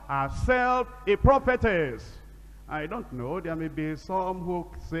called herself a prophetess. I don't know, there may be some who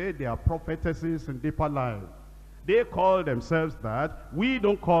say they are prophetesses in deeper life. They call themselves that. We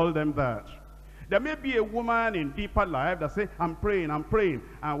don't call them that. There may be a woman in deeper life that say, I'm praying.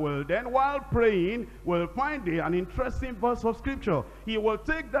 And will then, while praying, will find an interesting verse of scripture. She will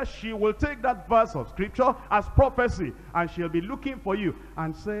take that verse of scripture as prophecy. And she'll be looking for you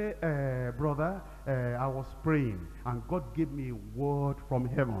and say, brother, I was praying. And God gave me a word from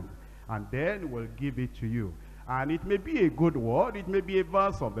heaven. And then we'll give it to you. And it may be a good word. It may be a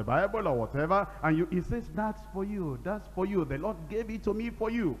verse of the Bible or whatever. And he says, that's for you. That's for you. The Lord gave it to me for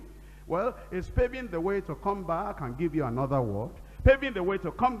you. Well, it's paving the way to come back and give you another word. Paving the way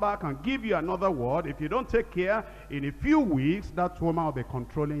to come back and give you another word. If you don't take care, in a few weeks, that woman will be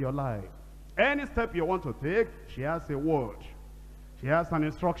controlling your life. Any step you want to take, she has a word. She has an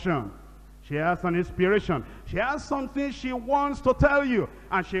instruction. She has an inspiration. She has something she wants to tell you.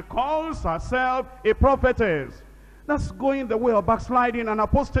 And she calls herself a prophetess. That's going the way of backsliding and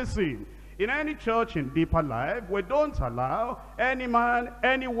apostasy. In any church in deeper life, we don't allow any man,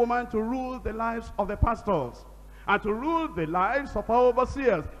 any woman to rule the lives of the pastors and to rule the lives of our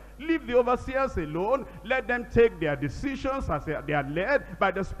overseers. Leave the overseers alone. Let them take their decisions as they are led by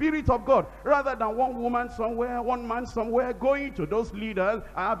the Spirit of God. Rather than one woman somewhere, one man somewhere going to those leaders,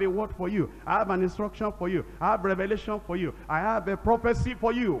 I have a word for you. I have an instruction for you. I have revelation for you. I have a prophecy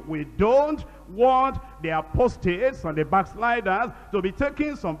for you. We don't want the apostates and the backsliders to be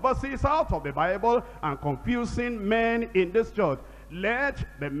taking some verses out of the Bible and confusing men in this church. Let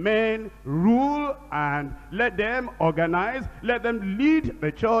the men rule and let them organize, let them lead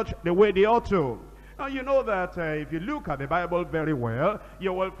the church the way they ought to. Now you know that if you look at the Bible very well,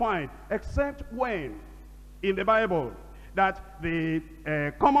 you will find, except when in the Bible, that the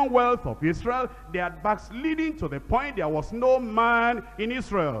Commonwealth of Israel, they had backsliding to the point there was no man in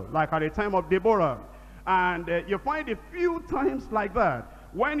Israel, like at the time of Deborah. And you find a few times like that,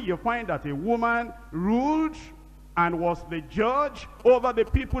 when you find that a woman ruled and was the judge over the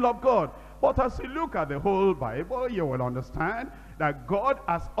people of God. But as you look at the whole Bible, you will understand that God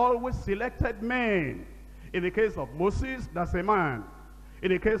has always selected men. In the case of Moses, that's a man.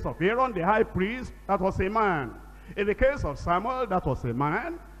 In the case of Aaron, the high priest, that was a man. In the case of Samuel, that was a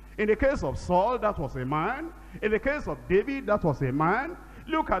man. In the case of Saul, that was a man. In the case of David, that was a man.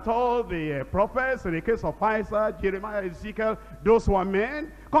 Look at all the prophets. In the case of Isaiah, Jeremiah, Ezekiel, those were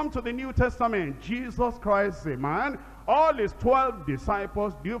men. Come to the New Testament. Jesus Christ is a man. All his 12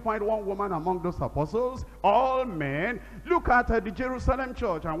 disciples, do you find one woman among those apostles? All men. Look at the Jerusalem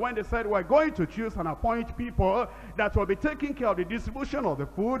church. And when they said, we're going to choose and appoint people that will be taking care of the distribution of the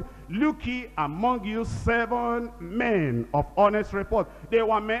food, look ye among you 7 men of honest report. They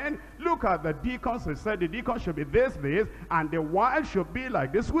were men. Look at the deacons. They said the deacons should be this, and the wives should be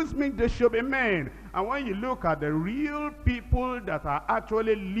like this, which means they should be men. And when you look at the real people that are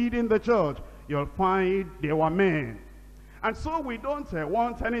actually leading the church, you'll find they were men. And so we don't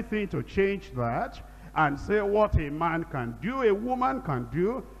want anything to change that and say what a man can do, a woman can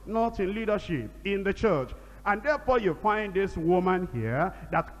do, not in leadership, in the church. And therefore you find this woman here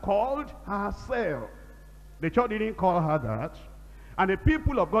that called herself. The church didn't call her that. And the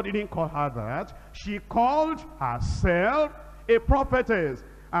people of God didn't call her that. She called herself a prophetess.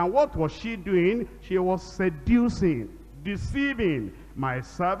 And what was she doing? She was seducing, deceiving my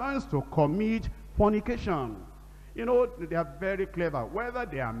servants to commit fornication. You know, they are very clever. Whether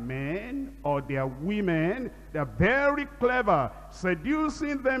they are men or they are women, they are very clever,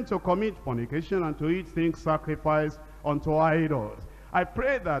 seducing them to commit fornication and to eat things sacrificed unto idols. I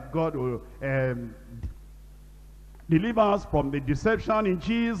pray that God will deliver us from the deception in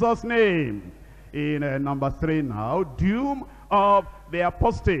Jesus' name. In number 3 now, doom of the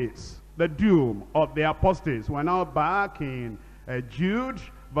apostates. The doom of the apostates. We're now back in Jude,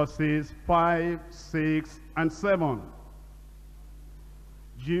 verses 5, 6, and 7.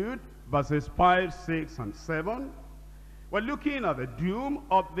 Jude, verses 5, 6, and 7. We're looking at the doom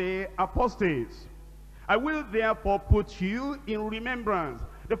of the apostates. I will therefore put you in remembrance.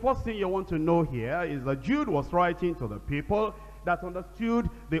 The first thing you want to know here is that Jude was writing to the people that understood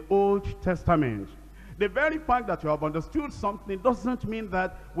the Old Testament. The very fact that you have understood something doesn't mean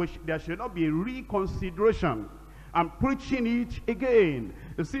that there should not be reconsideration. I'm preaching it again.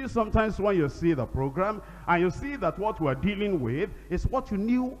 You see, sometimes when you see the program and you see that what we're dealing with is what you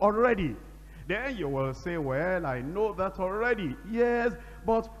knew already, then you will say, well, I know that already. Yes,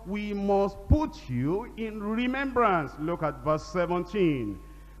 but we must put you in remembrance. Look at verse 17.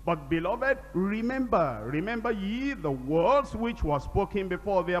 But beloved, remember ye the words which were spoken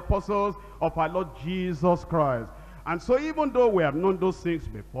before the apostles of our Lord Jesus Christ. And so even though we have known those things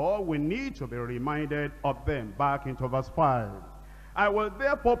before, we need to be reminded of them. Back into verse 5. I will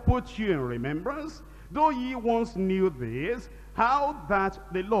therefore put you in remembrance, though ye once knew this, how that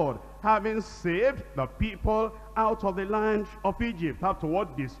the Lord, having saved the people out of the land of Egypt,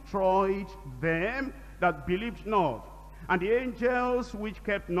 afterward destroyed them that believed not, and the angels which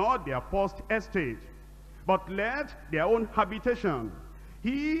kept not their first estate, but left their own habitation,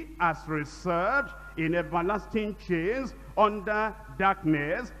 he has reserved in everlasting chains under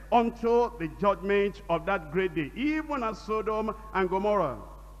darkness unto the judgment of that great day, even as Sodom and Gomorrah,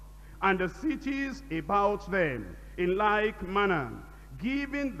 and the cities about them, in like manner,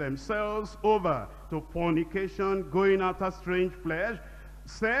 giving themselves over to fornication, going after strange flesh,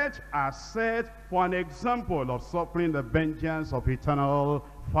 set for an example of suffering the vengeance of eternal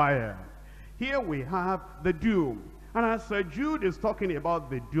fire. Here we have the doom. And as Jude is talking about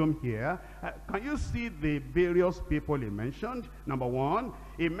the doom here, can you see the various people he mentioned? Number one,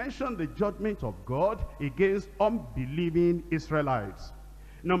 he mentioned the judgment of God against unbelieving Israelites.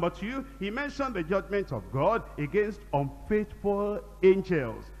 Number two, he mentioned the judgment of God against unfaithful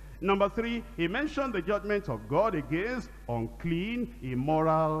angels. Number three, he mentioned the judgment of God against unclean,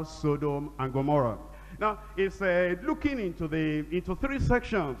 immoral Sodom and Gomorrah. Now, it's looking into three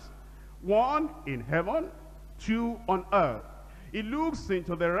sections. One in heaven, two on earth. It looks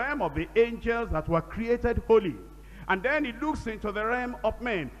into the realm of the angels that were created holy. And then it looks into the realm of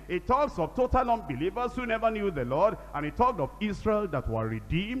men. It talks of total unbelievers who never knew the Lord. And it talked of Israel that were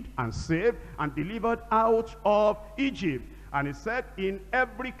redeemed and saved and delivered out of Egypt. And it said, in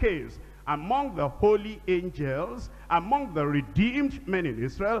every case, among the holy angels, among the redeemed men in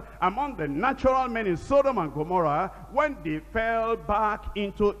Israel, among the natural men in Sodom and Gomorrah, when they fell back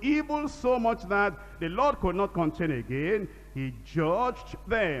into evil so much that the Lord could not contain again, he judged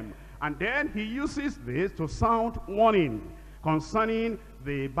them. And then he uses this to sound warning concerning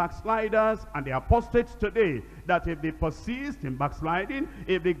the backsliders and the apostates today, that if they persist in backsliding,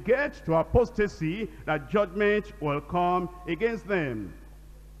 if they get to apostasy, that judgment will come against them.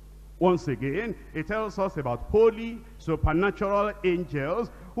 Once again, it tells us about holy, supernatural angels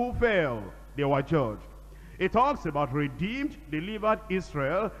who fell. They were judged. It talks about redeemed, delivered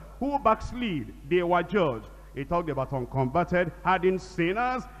Israel who backslid. They were judged. It talked about unconverted, hardened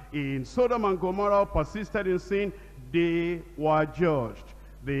sinners in Sodom and Gomorrah, persisted in sin. They were judged.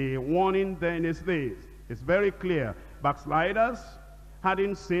 The warning then is this. It's very clear. Backsliders,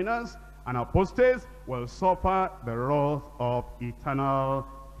 hardened sinners, and apostates will suffer the wrath of eternal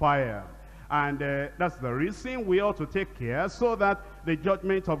fire. And that's the reason we ought to take care, so that the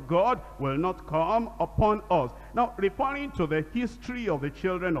judgment of God will not come upon us. Now, referring to the history of the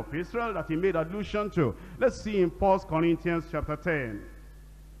children of Israel that he made allusion to, let's see in 1 Corinthians chapter 10.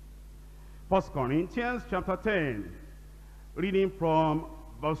 1 Corinthians chapter 10, reading from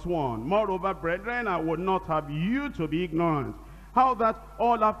verse 1. Moreover, brethren, I would not have you to be ignorant, how that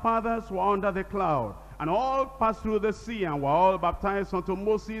all our fathers were under the cloud, and all passed through the sea, and were all baptized unto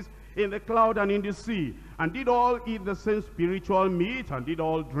Moses in the cloud and in the sea, and did all eat the same spiritual meat, and did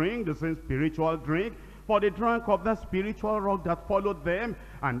all drink the same spiritual drink, for they drank of that spiritual rock that followed them,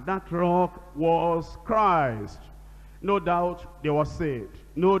 and that rock was Christ. No doubt they were saved.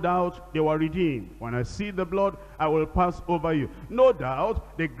 No doubt they were redeemed. When I see the blood, I will pass over you. No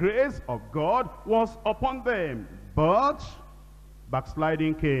doubt the grace of God was upon them. But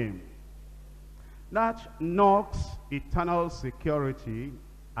backsliding came. That knocks eternal security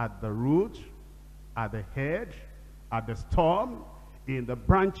at the root, at the head, at the stem, in the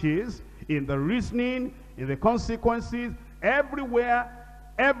branches, in the reasoning, in the consequences, everywhere.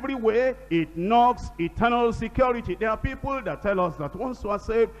 Everywhere it knocks eternal security. There are people that tell us that once you are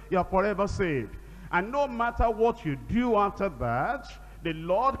saved, you are forever saved. And no matter what you do after that, the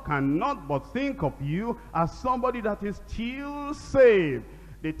Lord cannot but think of you as somebody that is still saved.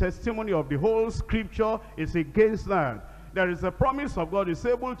 The testimony of the whole scripture is against that. There is a promise of God is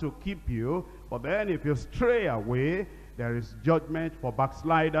able to keep you, but then if you stray away, there is judgment for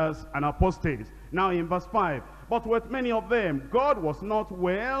backsliders and apostates. Now in verse 5, but with many of them, God was not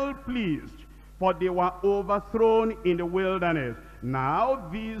well pleased, for they were overthrown in the wilderness. Now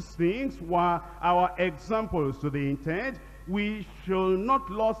these things were our examples, to the intent we shall not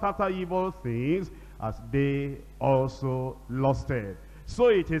lust after evil things, as they also lusted. So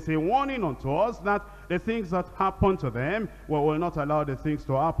it is a warning unto us that the things that happen to them, we will not allow the things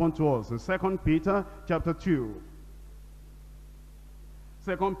to happen to us. In 2 Peter chapter 2.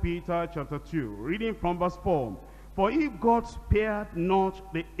 2 Peter chapter 2, reading from verse 4. For if God spared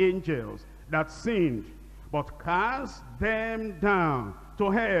not the angels that sinned, but cast them down to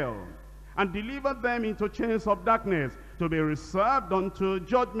hell, and delivered them into chains of darkness, to be reserved unto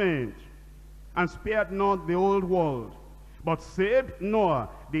judgment, and spared not the old world, but saved Noah,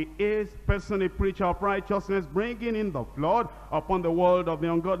 the eighth person, a preacher of righteousness, bringing in the flood upon the world of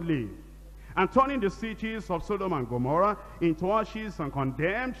the ungodly, and turning the cities of Sodom and Gomorrah into ashes, and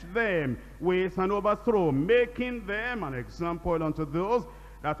condemned them with an overthrow, making them an example unto those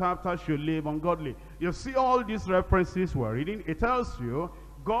that after should live ungodly. You see all these references we're reading, it tells you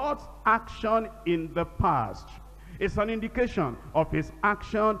God's action in the past is an indication of his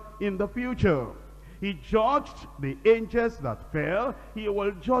action in the future. He judged the angels that fell. He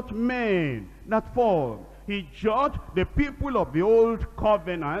will judge men that fall. He judged the people of the old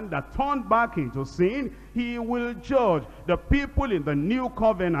covenant that turned back into sin. He will judge the people in the new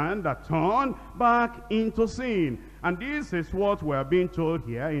covenant that turned back into sin. And this is what we are being told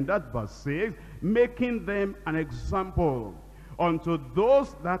here in that verse 6, making them an example unto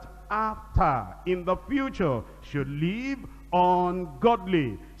those that after, in the future, should live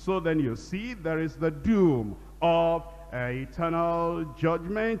ungodly. So then you see there is the doom of eternal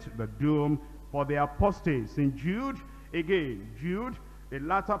judgment, the doom for the apostates. In Jude, again, Jude, the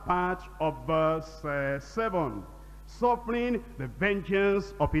latter part of verse 7, suffering the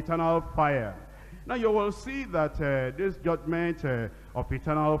vengeance of eternal fire. Now you will see that this judgment of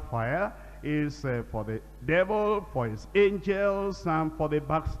eternal fire is for the devil, for his angels, and for the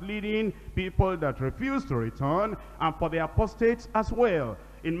backsliding people that refuse to return, and for the apostates as well.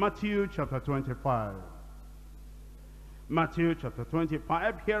 In Matthew chapter 25. Matthew chapter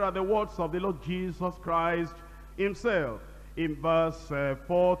 25, here are the words of the Lord Jesus Christ himself. In verse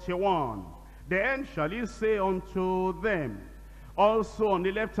 41, then shall he say unto them, also on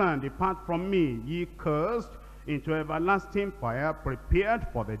the left hand, depart from me, ye cursed, into everlasting fire, prepared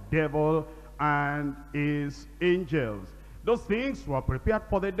for the devil and his angels. Those things were prepared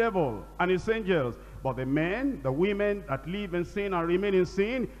for the devil and his angels. But the men, the women that live in sin and remain in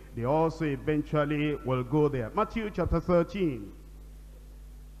sin, they also eventually will go there. Matthew chapter 13.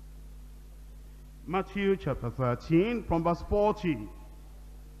 Matthew chapter 13 from verse 40.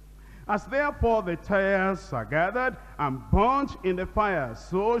 As therefore the tares are gathered and burnt in the fire,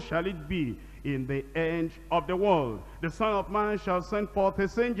 so shall it be in the end of the world. The Son of Man shall send forth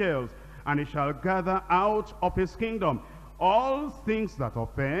his angels, and he shall gather out of his kingdom all things that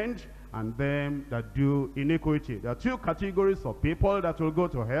offend, and them that do iniquity. There are two categories of people that will go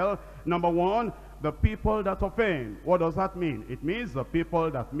to hell. Number one, the people that offend. What does that mean? It means the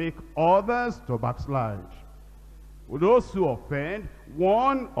people that make others to backslide. Those who offend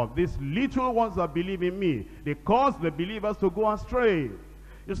one of these little ones that believe in me, they cause the believers to go astray.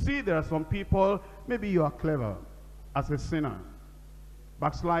 You see, there are some people, maybe you are clever as a sinner,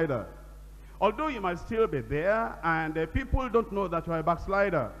 backslider. Although you might still be there, and people don't know that you are a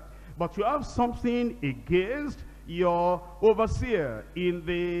backslider, but you have something against your overseer in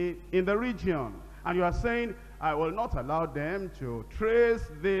the region, and you are saying, I will not allow them to trace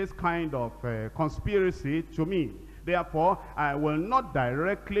this kind of conspiracy to me. Therefore, I will not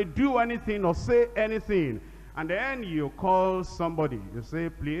directly do anything or say anything. And then you call somebody. You say,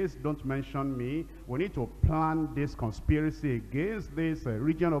 please don't mention me. We need to plan this conspiracy against this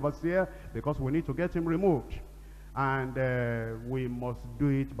region overseer, because we need to get him removed. And we must do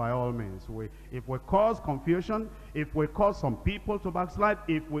it by all means. If we cause confusion, if we cause some people to backslide,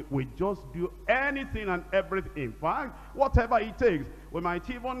 if we just do anything and everything, in fact, whatever it takes, we might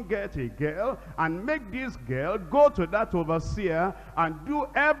even get a girl and make this girl go to that overseer and do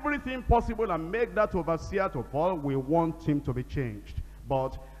everything possible and make that overseer to fall. We want him to be changed.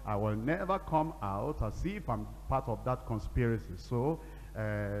 But I will never come out as if I'm part of that conspiracy. So,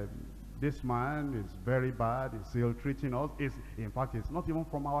 this man is very bad, he's ill-treating us. In fact, he's not even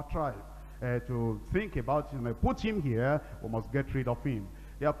from our tribe. to think about him, put him here, we must get rid of him.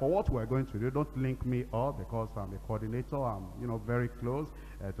 Therefore, what we're going to do, don't link me up because I'm a coordinator. I'm, very close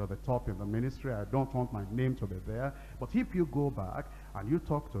to the top in the ministry. I don't want my name to be there. But if you go back and you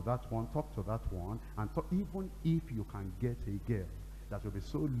talk to that one, and even if you can get a girl that will be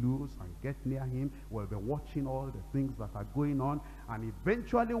so loose and get near him, will be watching all the things that are going on, and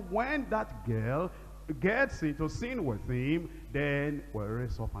eventually when that girl gets into sin with him, then we'll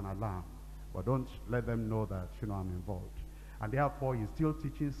raise up an alarm. But don't let them know that, I'm involved. And therefore, he's still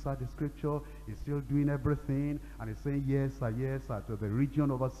teaching the scripture, he's still doing everything, and he's saying yes, sir, to the region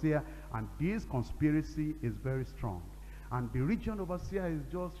overseer. And this conspiracy is very strong. And the region overseer is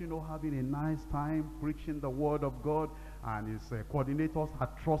just, having a nice time preaching the word of God. And his coordinators are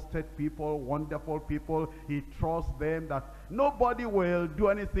trusted people, wonderful people. He trusts them that nobody will do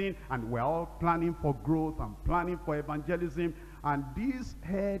anything. And we're all planning for growth and planning for evangelism. And this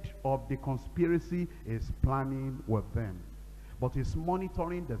head of the conspiracy is planning with them. But he's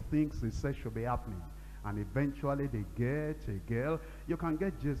monitoring the things he says should be happening. And eventually they get a girl. You can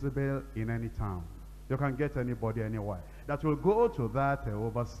get Jezebel in any town. You can get anybody anywhere that will go to that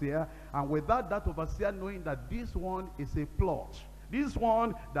overseer. And without that overseer knowing that this one is a plot. This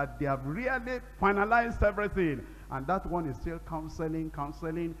one that they have really finalized everything. And that one is still counseling.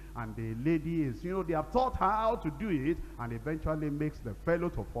 And the lady is, they have taught her how to do it. And eventually makes the fellow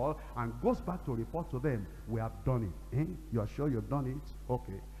to fall. And goes back to report to them. We have done it. You are sure you've done it?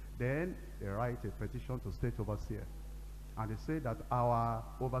 Okay. Then they write a petition to state overseer. And they say that our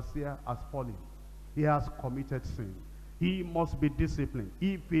overseer has fallen. He has committed sin. He must be disciplined.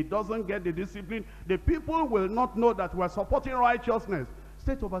 If he doesn't get the discipline, the people will not know that we're supporting righteousness.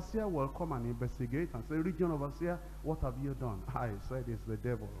 State overseer will come and investigate and say, region overseer, what have you done? I said, it's the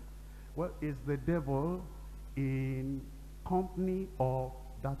devil. Well, it's the devil in company of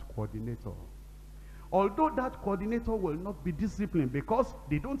that coordinator. Although that coordinator will not be disciplined because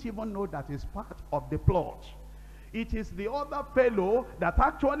they don't even know that it's part of the plot. It is the other fellow that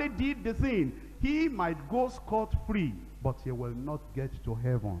actually did the thing. He might go scot-free, but he will not get to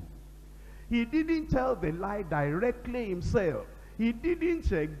heaven. He didn't tell the lie directly himself. He didn't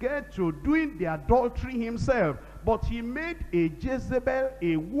get to doing the adultery himself, but he made a Jezebel,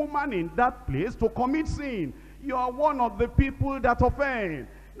 a woman in that place, to commit sin. You are one of the people that offend.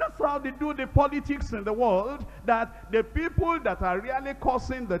 That's how they do the politics in the world, that the people that are really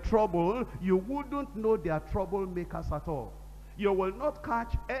causing the trouble, you wouldn't know they are troublemakers at all. You will not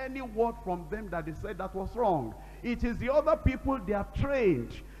catch any word from them that they said that was wrong. It is the other people they have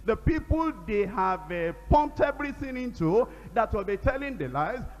trained, the people they have pumped everything into, that will be telling the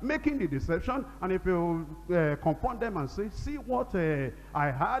lies, making the deception. And if you confront them and say, see what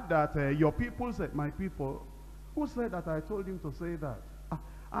I heard that your people said. My people? Who said that? I told him to say that.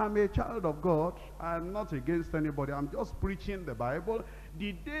 I'm a child of God. I'm not against anybody. I'm just preaching the Bible.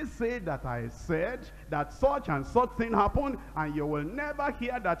 Did they say that I said that such and such thing happened? And you will never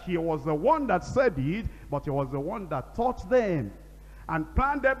hear that he was the one that said it, but he was the one that taught them and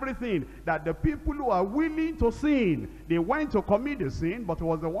planned everything, that the people who are willing to sin, they went to commit the sin, but it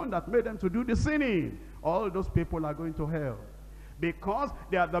was the one that made them to do the sinning. All those people are going to hell. Because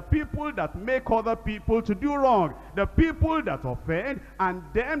they are the people that make other people to do wrong. The people that offend, and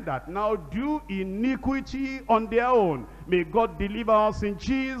them that now do iniquity on their own. May God deliver us in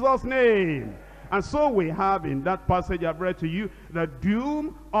Jesus' name. And so we have in that passage I've read to you, the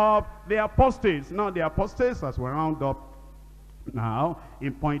doom of the apostates. Now the apostates, as we round up now,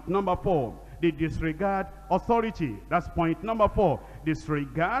 in point number 4, they disregard authority. That's point number 4.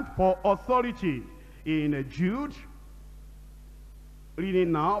 Disregard for authority. In Jude,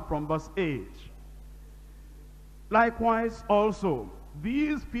 reading now from verse 8. Likewise also,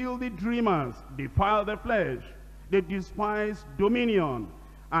 these filthy dreamers defile the flesh. They despise dominion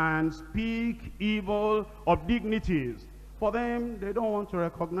and speak evil of dignities. For them, they don't want to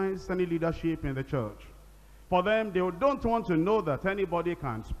recognize any leadership in the church. For them, they don't want to know that anybody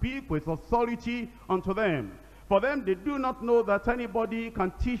can speak with authority unto them. For them, they do not know that anybody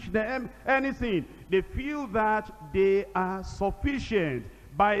can teach them anything. They feel that they are sufficient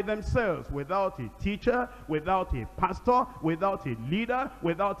by themselves, without a teacher, without a pastor, without a leader,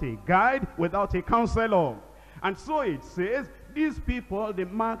 without a guide, without a counselor. And so it says, these people, the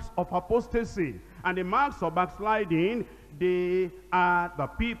marks of apostasy and the marks of backsliding, they are the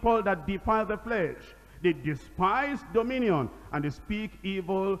people that defile the flesh. They despise dominion and they speak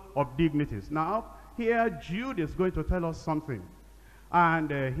evil of dignities. Now, here Jude is going to tell us something.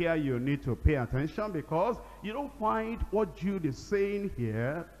 And here you need to pay attention, because you don't find what Jude is saying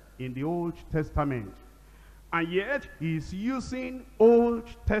here in the Old Testament. And yet he's using Old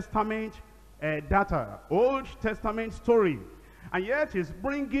Testament data, Old Testament story. And yet he's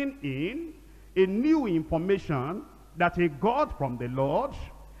bringing in a new information that he got from the Lord,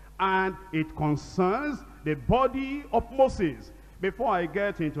 and it concerns the body of Moses. Before I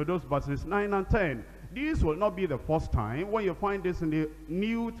get into those verses 9 and 10, this will not be the first time when you find this in the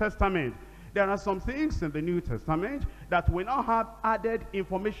New Testament. There are some things in the New Testament that we now have added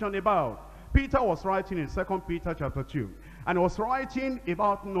information about. Peter was writing in 2 Peter chapter 2, and he was writing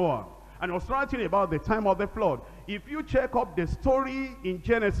about Noah, and he was writing about the time of the flood. If you check up the story in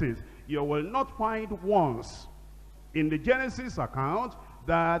Genesis, you will not find once in the Genesis account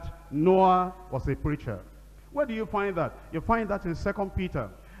that Noah was a preacher. Where do you find that? You find that in 2 Peter.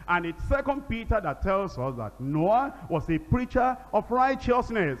 And it's 2 Peter that tells us that Noah was a preacher of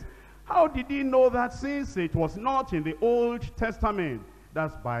righteousness. How did he know that, since it was not in the Old Testament?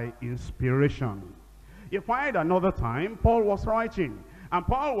 That's by inspiration. You find another time Paul was writing, and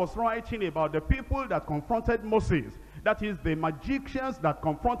Paul was writing about the people that confronted Moses. That is, the magicians that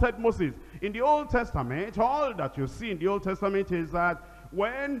confronted Moses. In the Old Testament, all that you see in the Old Testament is that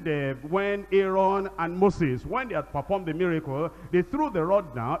when Aaron and Moses, when they had performed the miracle, they threw the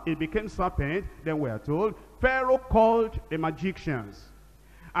rod down, it became serpent. Then we are told Pharaoh called the magicians.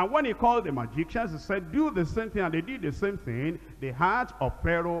 And when he called the magicians, he said, do the same thing, and they did the same thing. The heart of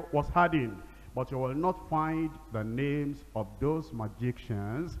Pharaoh was hardened. But you will not find the names of those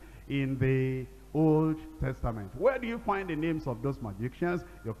magicians in the Old Testament. Where do you find the names of those magicians?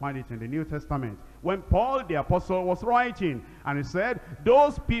 You'll find it in the New Testament. When Paul the apostle was writing, and he said,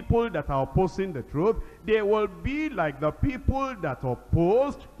 those people that are opposing the truth, they will be like the people that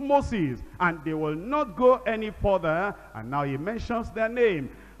opposed Moses, and they will not go any further. And now he mentions their name.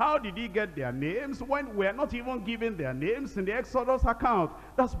 How did he get their names when we are not even given their names in the Exodus account?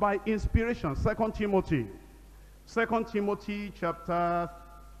 That's by inspiration. 2 Timothy. 2 Timothy chapter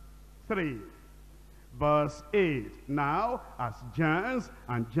 3. Verse 8, now as Jannes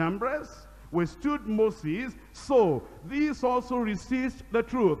and Jambres withstood Moses, so these also resist the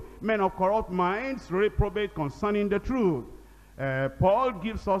truth. Men of corrupt minds reprobate concerning the truth. Paul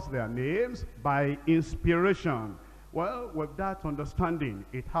gives us their names by inspiration. Well, with that understanding,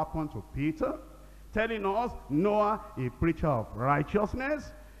 it happened to Peter, telling us Noah, a preacher of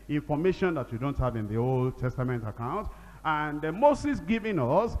righteousness, information that you don't have in the Old Testament account. And Moses giving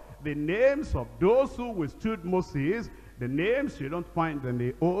us the names of those who withstood Moses, the names you don't find in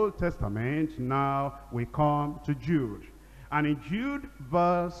the Old Testament. Now we come to Jude. And in Jude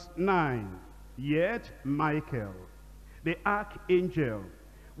verse 9, yet Michael, the archangel,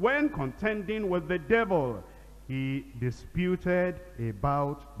 when contending with the devil, he disputed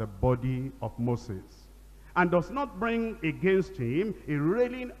about the body of Moses, and does not bring against him a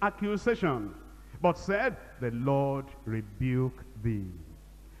railing accusation, but said, the Lord rebuke thee.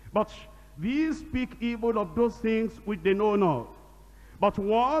 But these speak evil of those things which they know not. But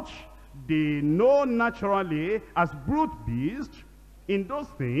what they know naturally as brute beasts, in those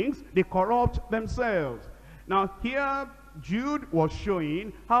things they corrupt themselves. Now here Jude was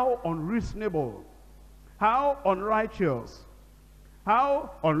showing how unreasonable, how unrighteous, how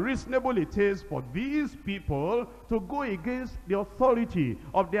unreasonable it is for these people to go against the authority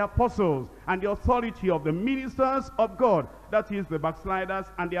of the apostles and the authority of the ministers of God, that is the backsliders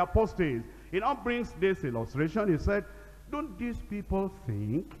and the apostates. He now brings this illustration. He said, don't these people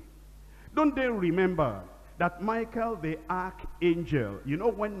think, don't they remember that Michael the archangel, you know,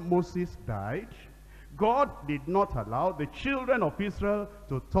 when Moses died, God did not allow the children of Israel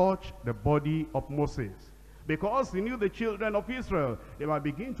to touch the body of Moses, because he knew the children of Israel, they might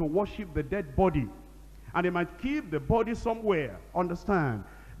begin to worship the dead body, and they might keep the body somewhere. Understand,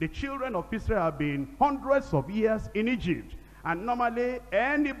 the children of Israel have been hundreds of years in Egypt, and normally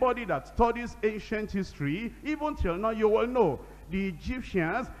anybody that studies ancient history, even till now, you will know the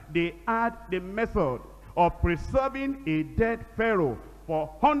Egyptians, they had the method of preserving a dead pharaoh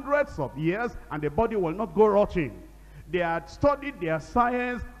for hundreds of years, and the body will not go rotting. They had studied their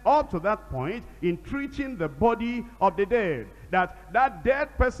science up to that point in treating the body of the dead, that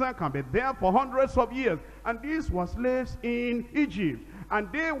dead person can be there for hundreds of years. And these were slaves in Egypt,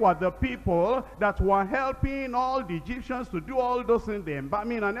 and they were the people that were helping all the Egyptians to do all those things, the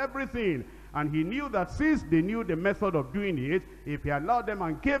embalming and everything. And he knew that since they knew the method of doing it, if he allowed them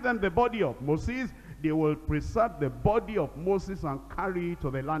and gave them the body of Moses, they will preserve the body of Moses and carry it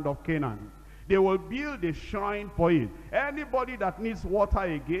to the land of Canaan. They will build a shrine for it. Anybody that needs water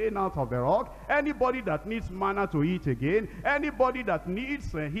again out of the rock, anybody that needs manna to eat again, anybody that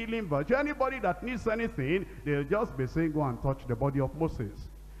needs a healing virtue, anybody that needs anything, they'll just be saying, go and touch the body of Moses.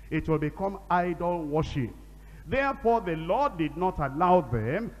 It will become idol worship. Therefore the Lord did not allow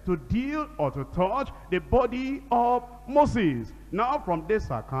them to deal or to touch the body of Moses. Now from this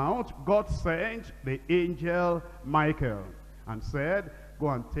account, God sent the angel Michael and said, go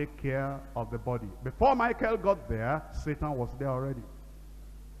and take care of the body. Before Michael got there, Satan was there already.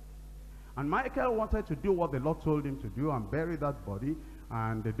 And Michael wanted to do what the Lord told him to do and bury that body.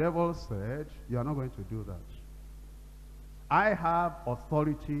 And the devil said, you are not going to do that. I have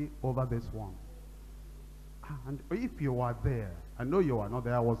authority over this one. And if you are there, I know you are not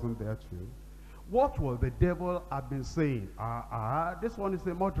there, I wasn't there too. What will the devil have been saying? This one is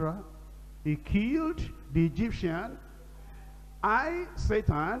a murderer. He killed the Egyptian. I,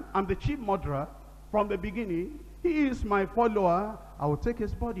 Satan, am the chief murderer from the beginning. He is my follower. I will take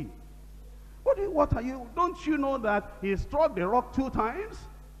his body. What are you? Don't you know that he struck the rock 2 times?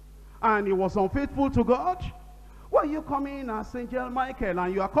 And he was unfaithful to God? Why are you coming as Angel Michael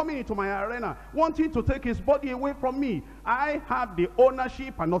and you are coming into my arena wanting to take his body away from me? I have the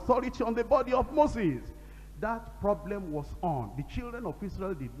ownership and authority on the body of Moses. That problem was on. The children of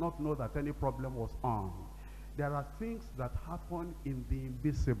Israel did not know that any problem was on. There are things that happen in the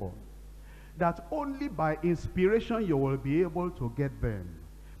invisible that only by inspiration you will be able to get them.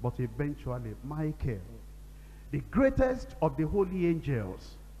 But eventually, Michael, the greatest of the holy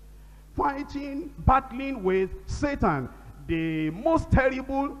angels, battling with Satan, the most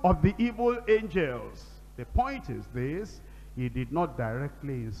terrible of the evil angels. The point is this: he did not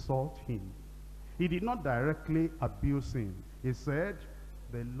directly insult him. He did not directly abuse him. He said,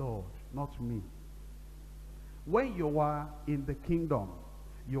 the Lord, not me. When you are in the kingdom,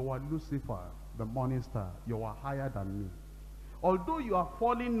 you are Lucifer, the morning star. You are higher than me. Although you are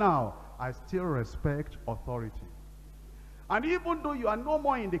falling now, I still respect authority. And even though you are no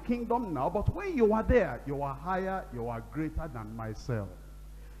more in the kingdom now, but when you are there, you are higher, you are greater than myself.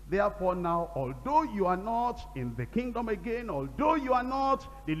 Therefore now, although you are not in the kingdom again, although you are not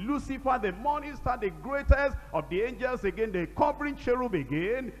the Lucifer, the morning star, the greatest of the angels again, the covering cherub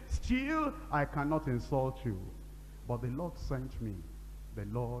again, still I cannot insult you. But the Lord sent me. The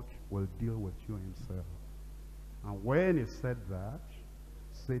Lord will deal with you himself. And when he said that,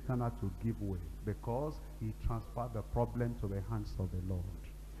 Satan had to give way because he transferred the problem to the hands of the Lord.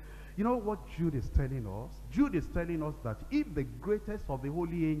 You know what Jude is telling us? Jude is telling us that if the greatest of the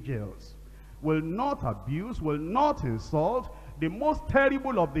holy angels will not abuse, will not insult the most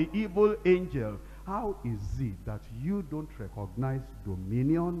terrible of the evil angels, how is it that you don't recognize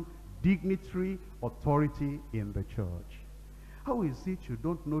dominion, dignity, authority in the church? How is it you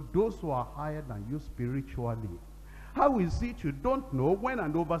don't know those who are higher than you spiritually? How is it you don't know when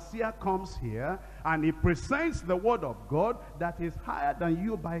an overseer comes here and he presents the word of God that is higher than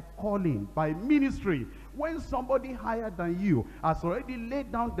you by calling, by ministry? When somebody higher than you has already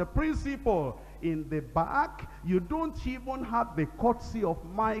laid down the principle in the back, you don't even have the courtesy of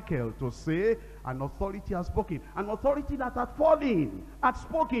Michael to say, an authority has spoken. An authority that had fallen, had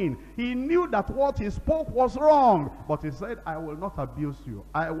spoken. He knew that what he spoke was wrong. But he said, I will not abuse you.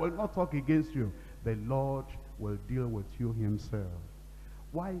 I will not talk against you. The Lord will deal with you himself.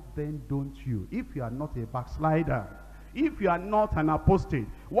 Why then don't you, if you are not a backslider, if you are not an apostate,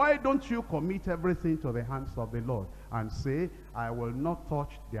 why don't you commit everything to the hands of the Lord and say, I will not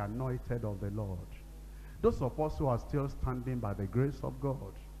touch the anointed of the Lord? Those of us who are still standing by the grace of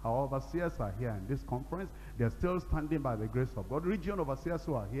God, our overseers are here in this conference, they're still standing by the grace of God. Region overseers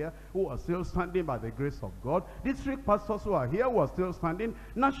who are here, who are still standing by the grace of God. District pastors who are here, who are still standing.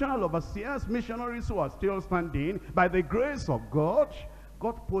 National overseers, missionaries who are still standing by the grace of God.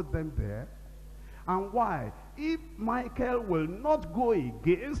 God put them there. And why? If Michael will not go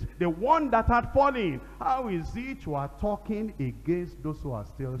against the one that had fallen, how is it you are talking against those who are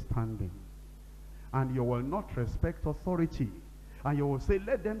still standing? And you will not respect authority. And you will say,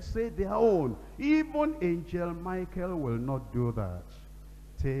 let them say their own. Even Angel Michael will not do that.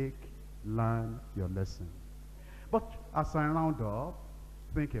 Learn your lesson. But as I round up,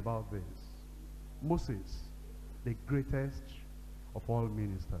 think about this. Moses, the greatest of all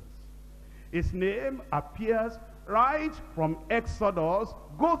ministers. His name appears right from Exodus.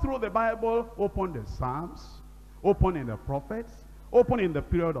 Go through the Bible, open the Psalms, open in the prophets, open in the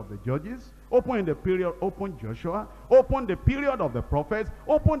period of the Judges, open in the period, open Joshua, open the period of the prophets,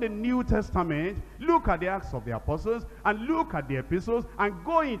 open the New Testament, look at the Acts of the Apostles, and look at the epistles, and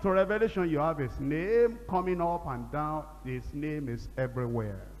go into Revelation. You have his name coming up and down. His name is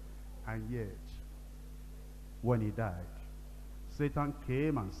everywhere. And yet, when he died, Satan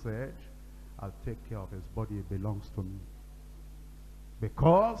came and said, I'll take care of his body, it belongs to me.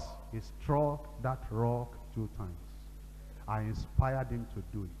 Because he struck that rock 2 times. I inspired him to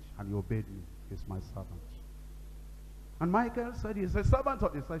do it, and he obeyed me. He's my servant. And Michael said, he's a servant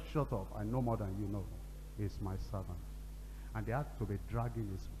of... He said, shut up, I know more than you know. He's my servant. And they had to be dragging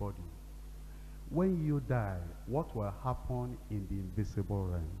his body. When you die, what will happen in the invisible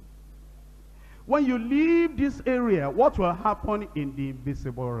realm? When you leave this area, what will happen in the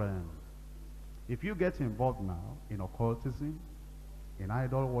invisible realm? If you get involved now in occultism, in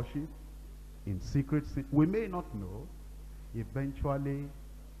idol worship, in secret sin, we may not know. Eventually,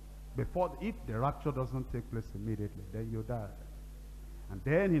 if the rapture doesn't take place immediately, then you die. And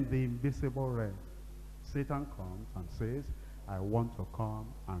then in the invisible realm, Satan comes and says, I want to come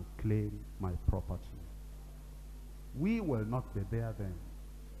and claim my property. We will not be there then.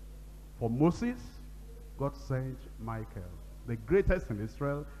 For Moses, God sent Michael, the greatest in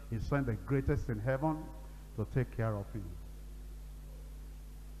Israel. He sent the greatest in heaven to take care of him.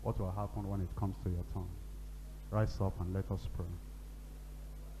 What will happen when it comes to your turn? Rise up and let us pray.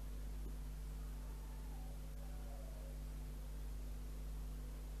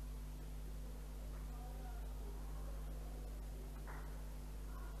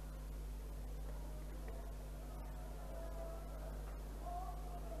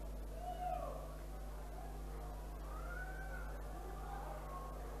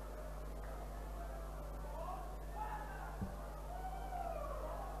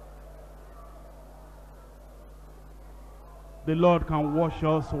 The Lord can wash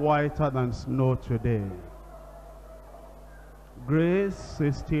us whiter than snow today. Grace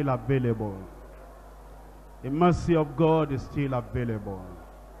is still available. The mercy of God is still available.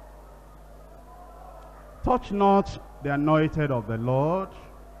 Touch not the anointed of the Lord.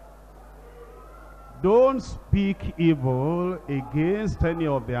 Don't speak evil against any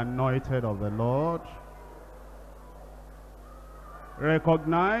of the anointed of the Lord.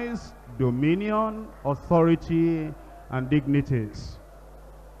 Recognize dominion, authority, and dignities.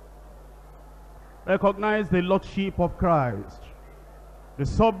 Recognize the Lordship of Christ, the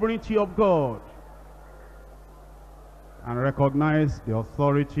sovereignty of God, and recognize the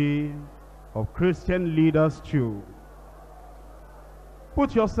authority of Christian leaders too.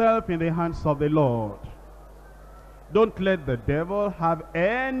 Put yourself in the hands of the Lord. Don't let the devil have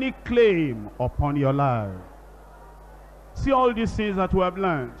any claim upon your life. See all these things that we have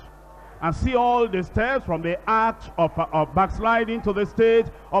learned, and see all the steps from the act of backsliding to the state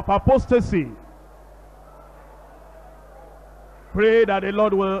of apostasy. Pray that the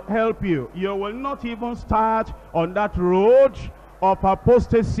Lord will help you. You will not even start on that road of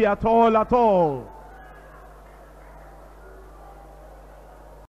apostasy at all.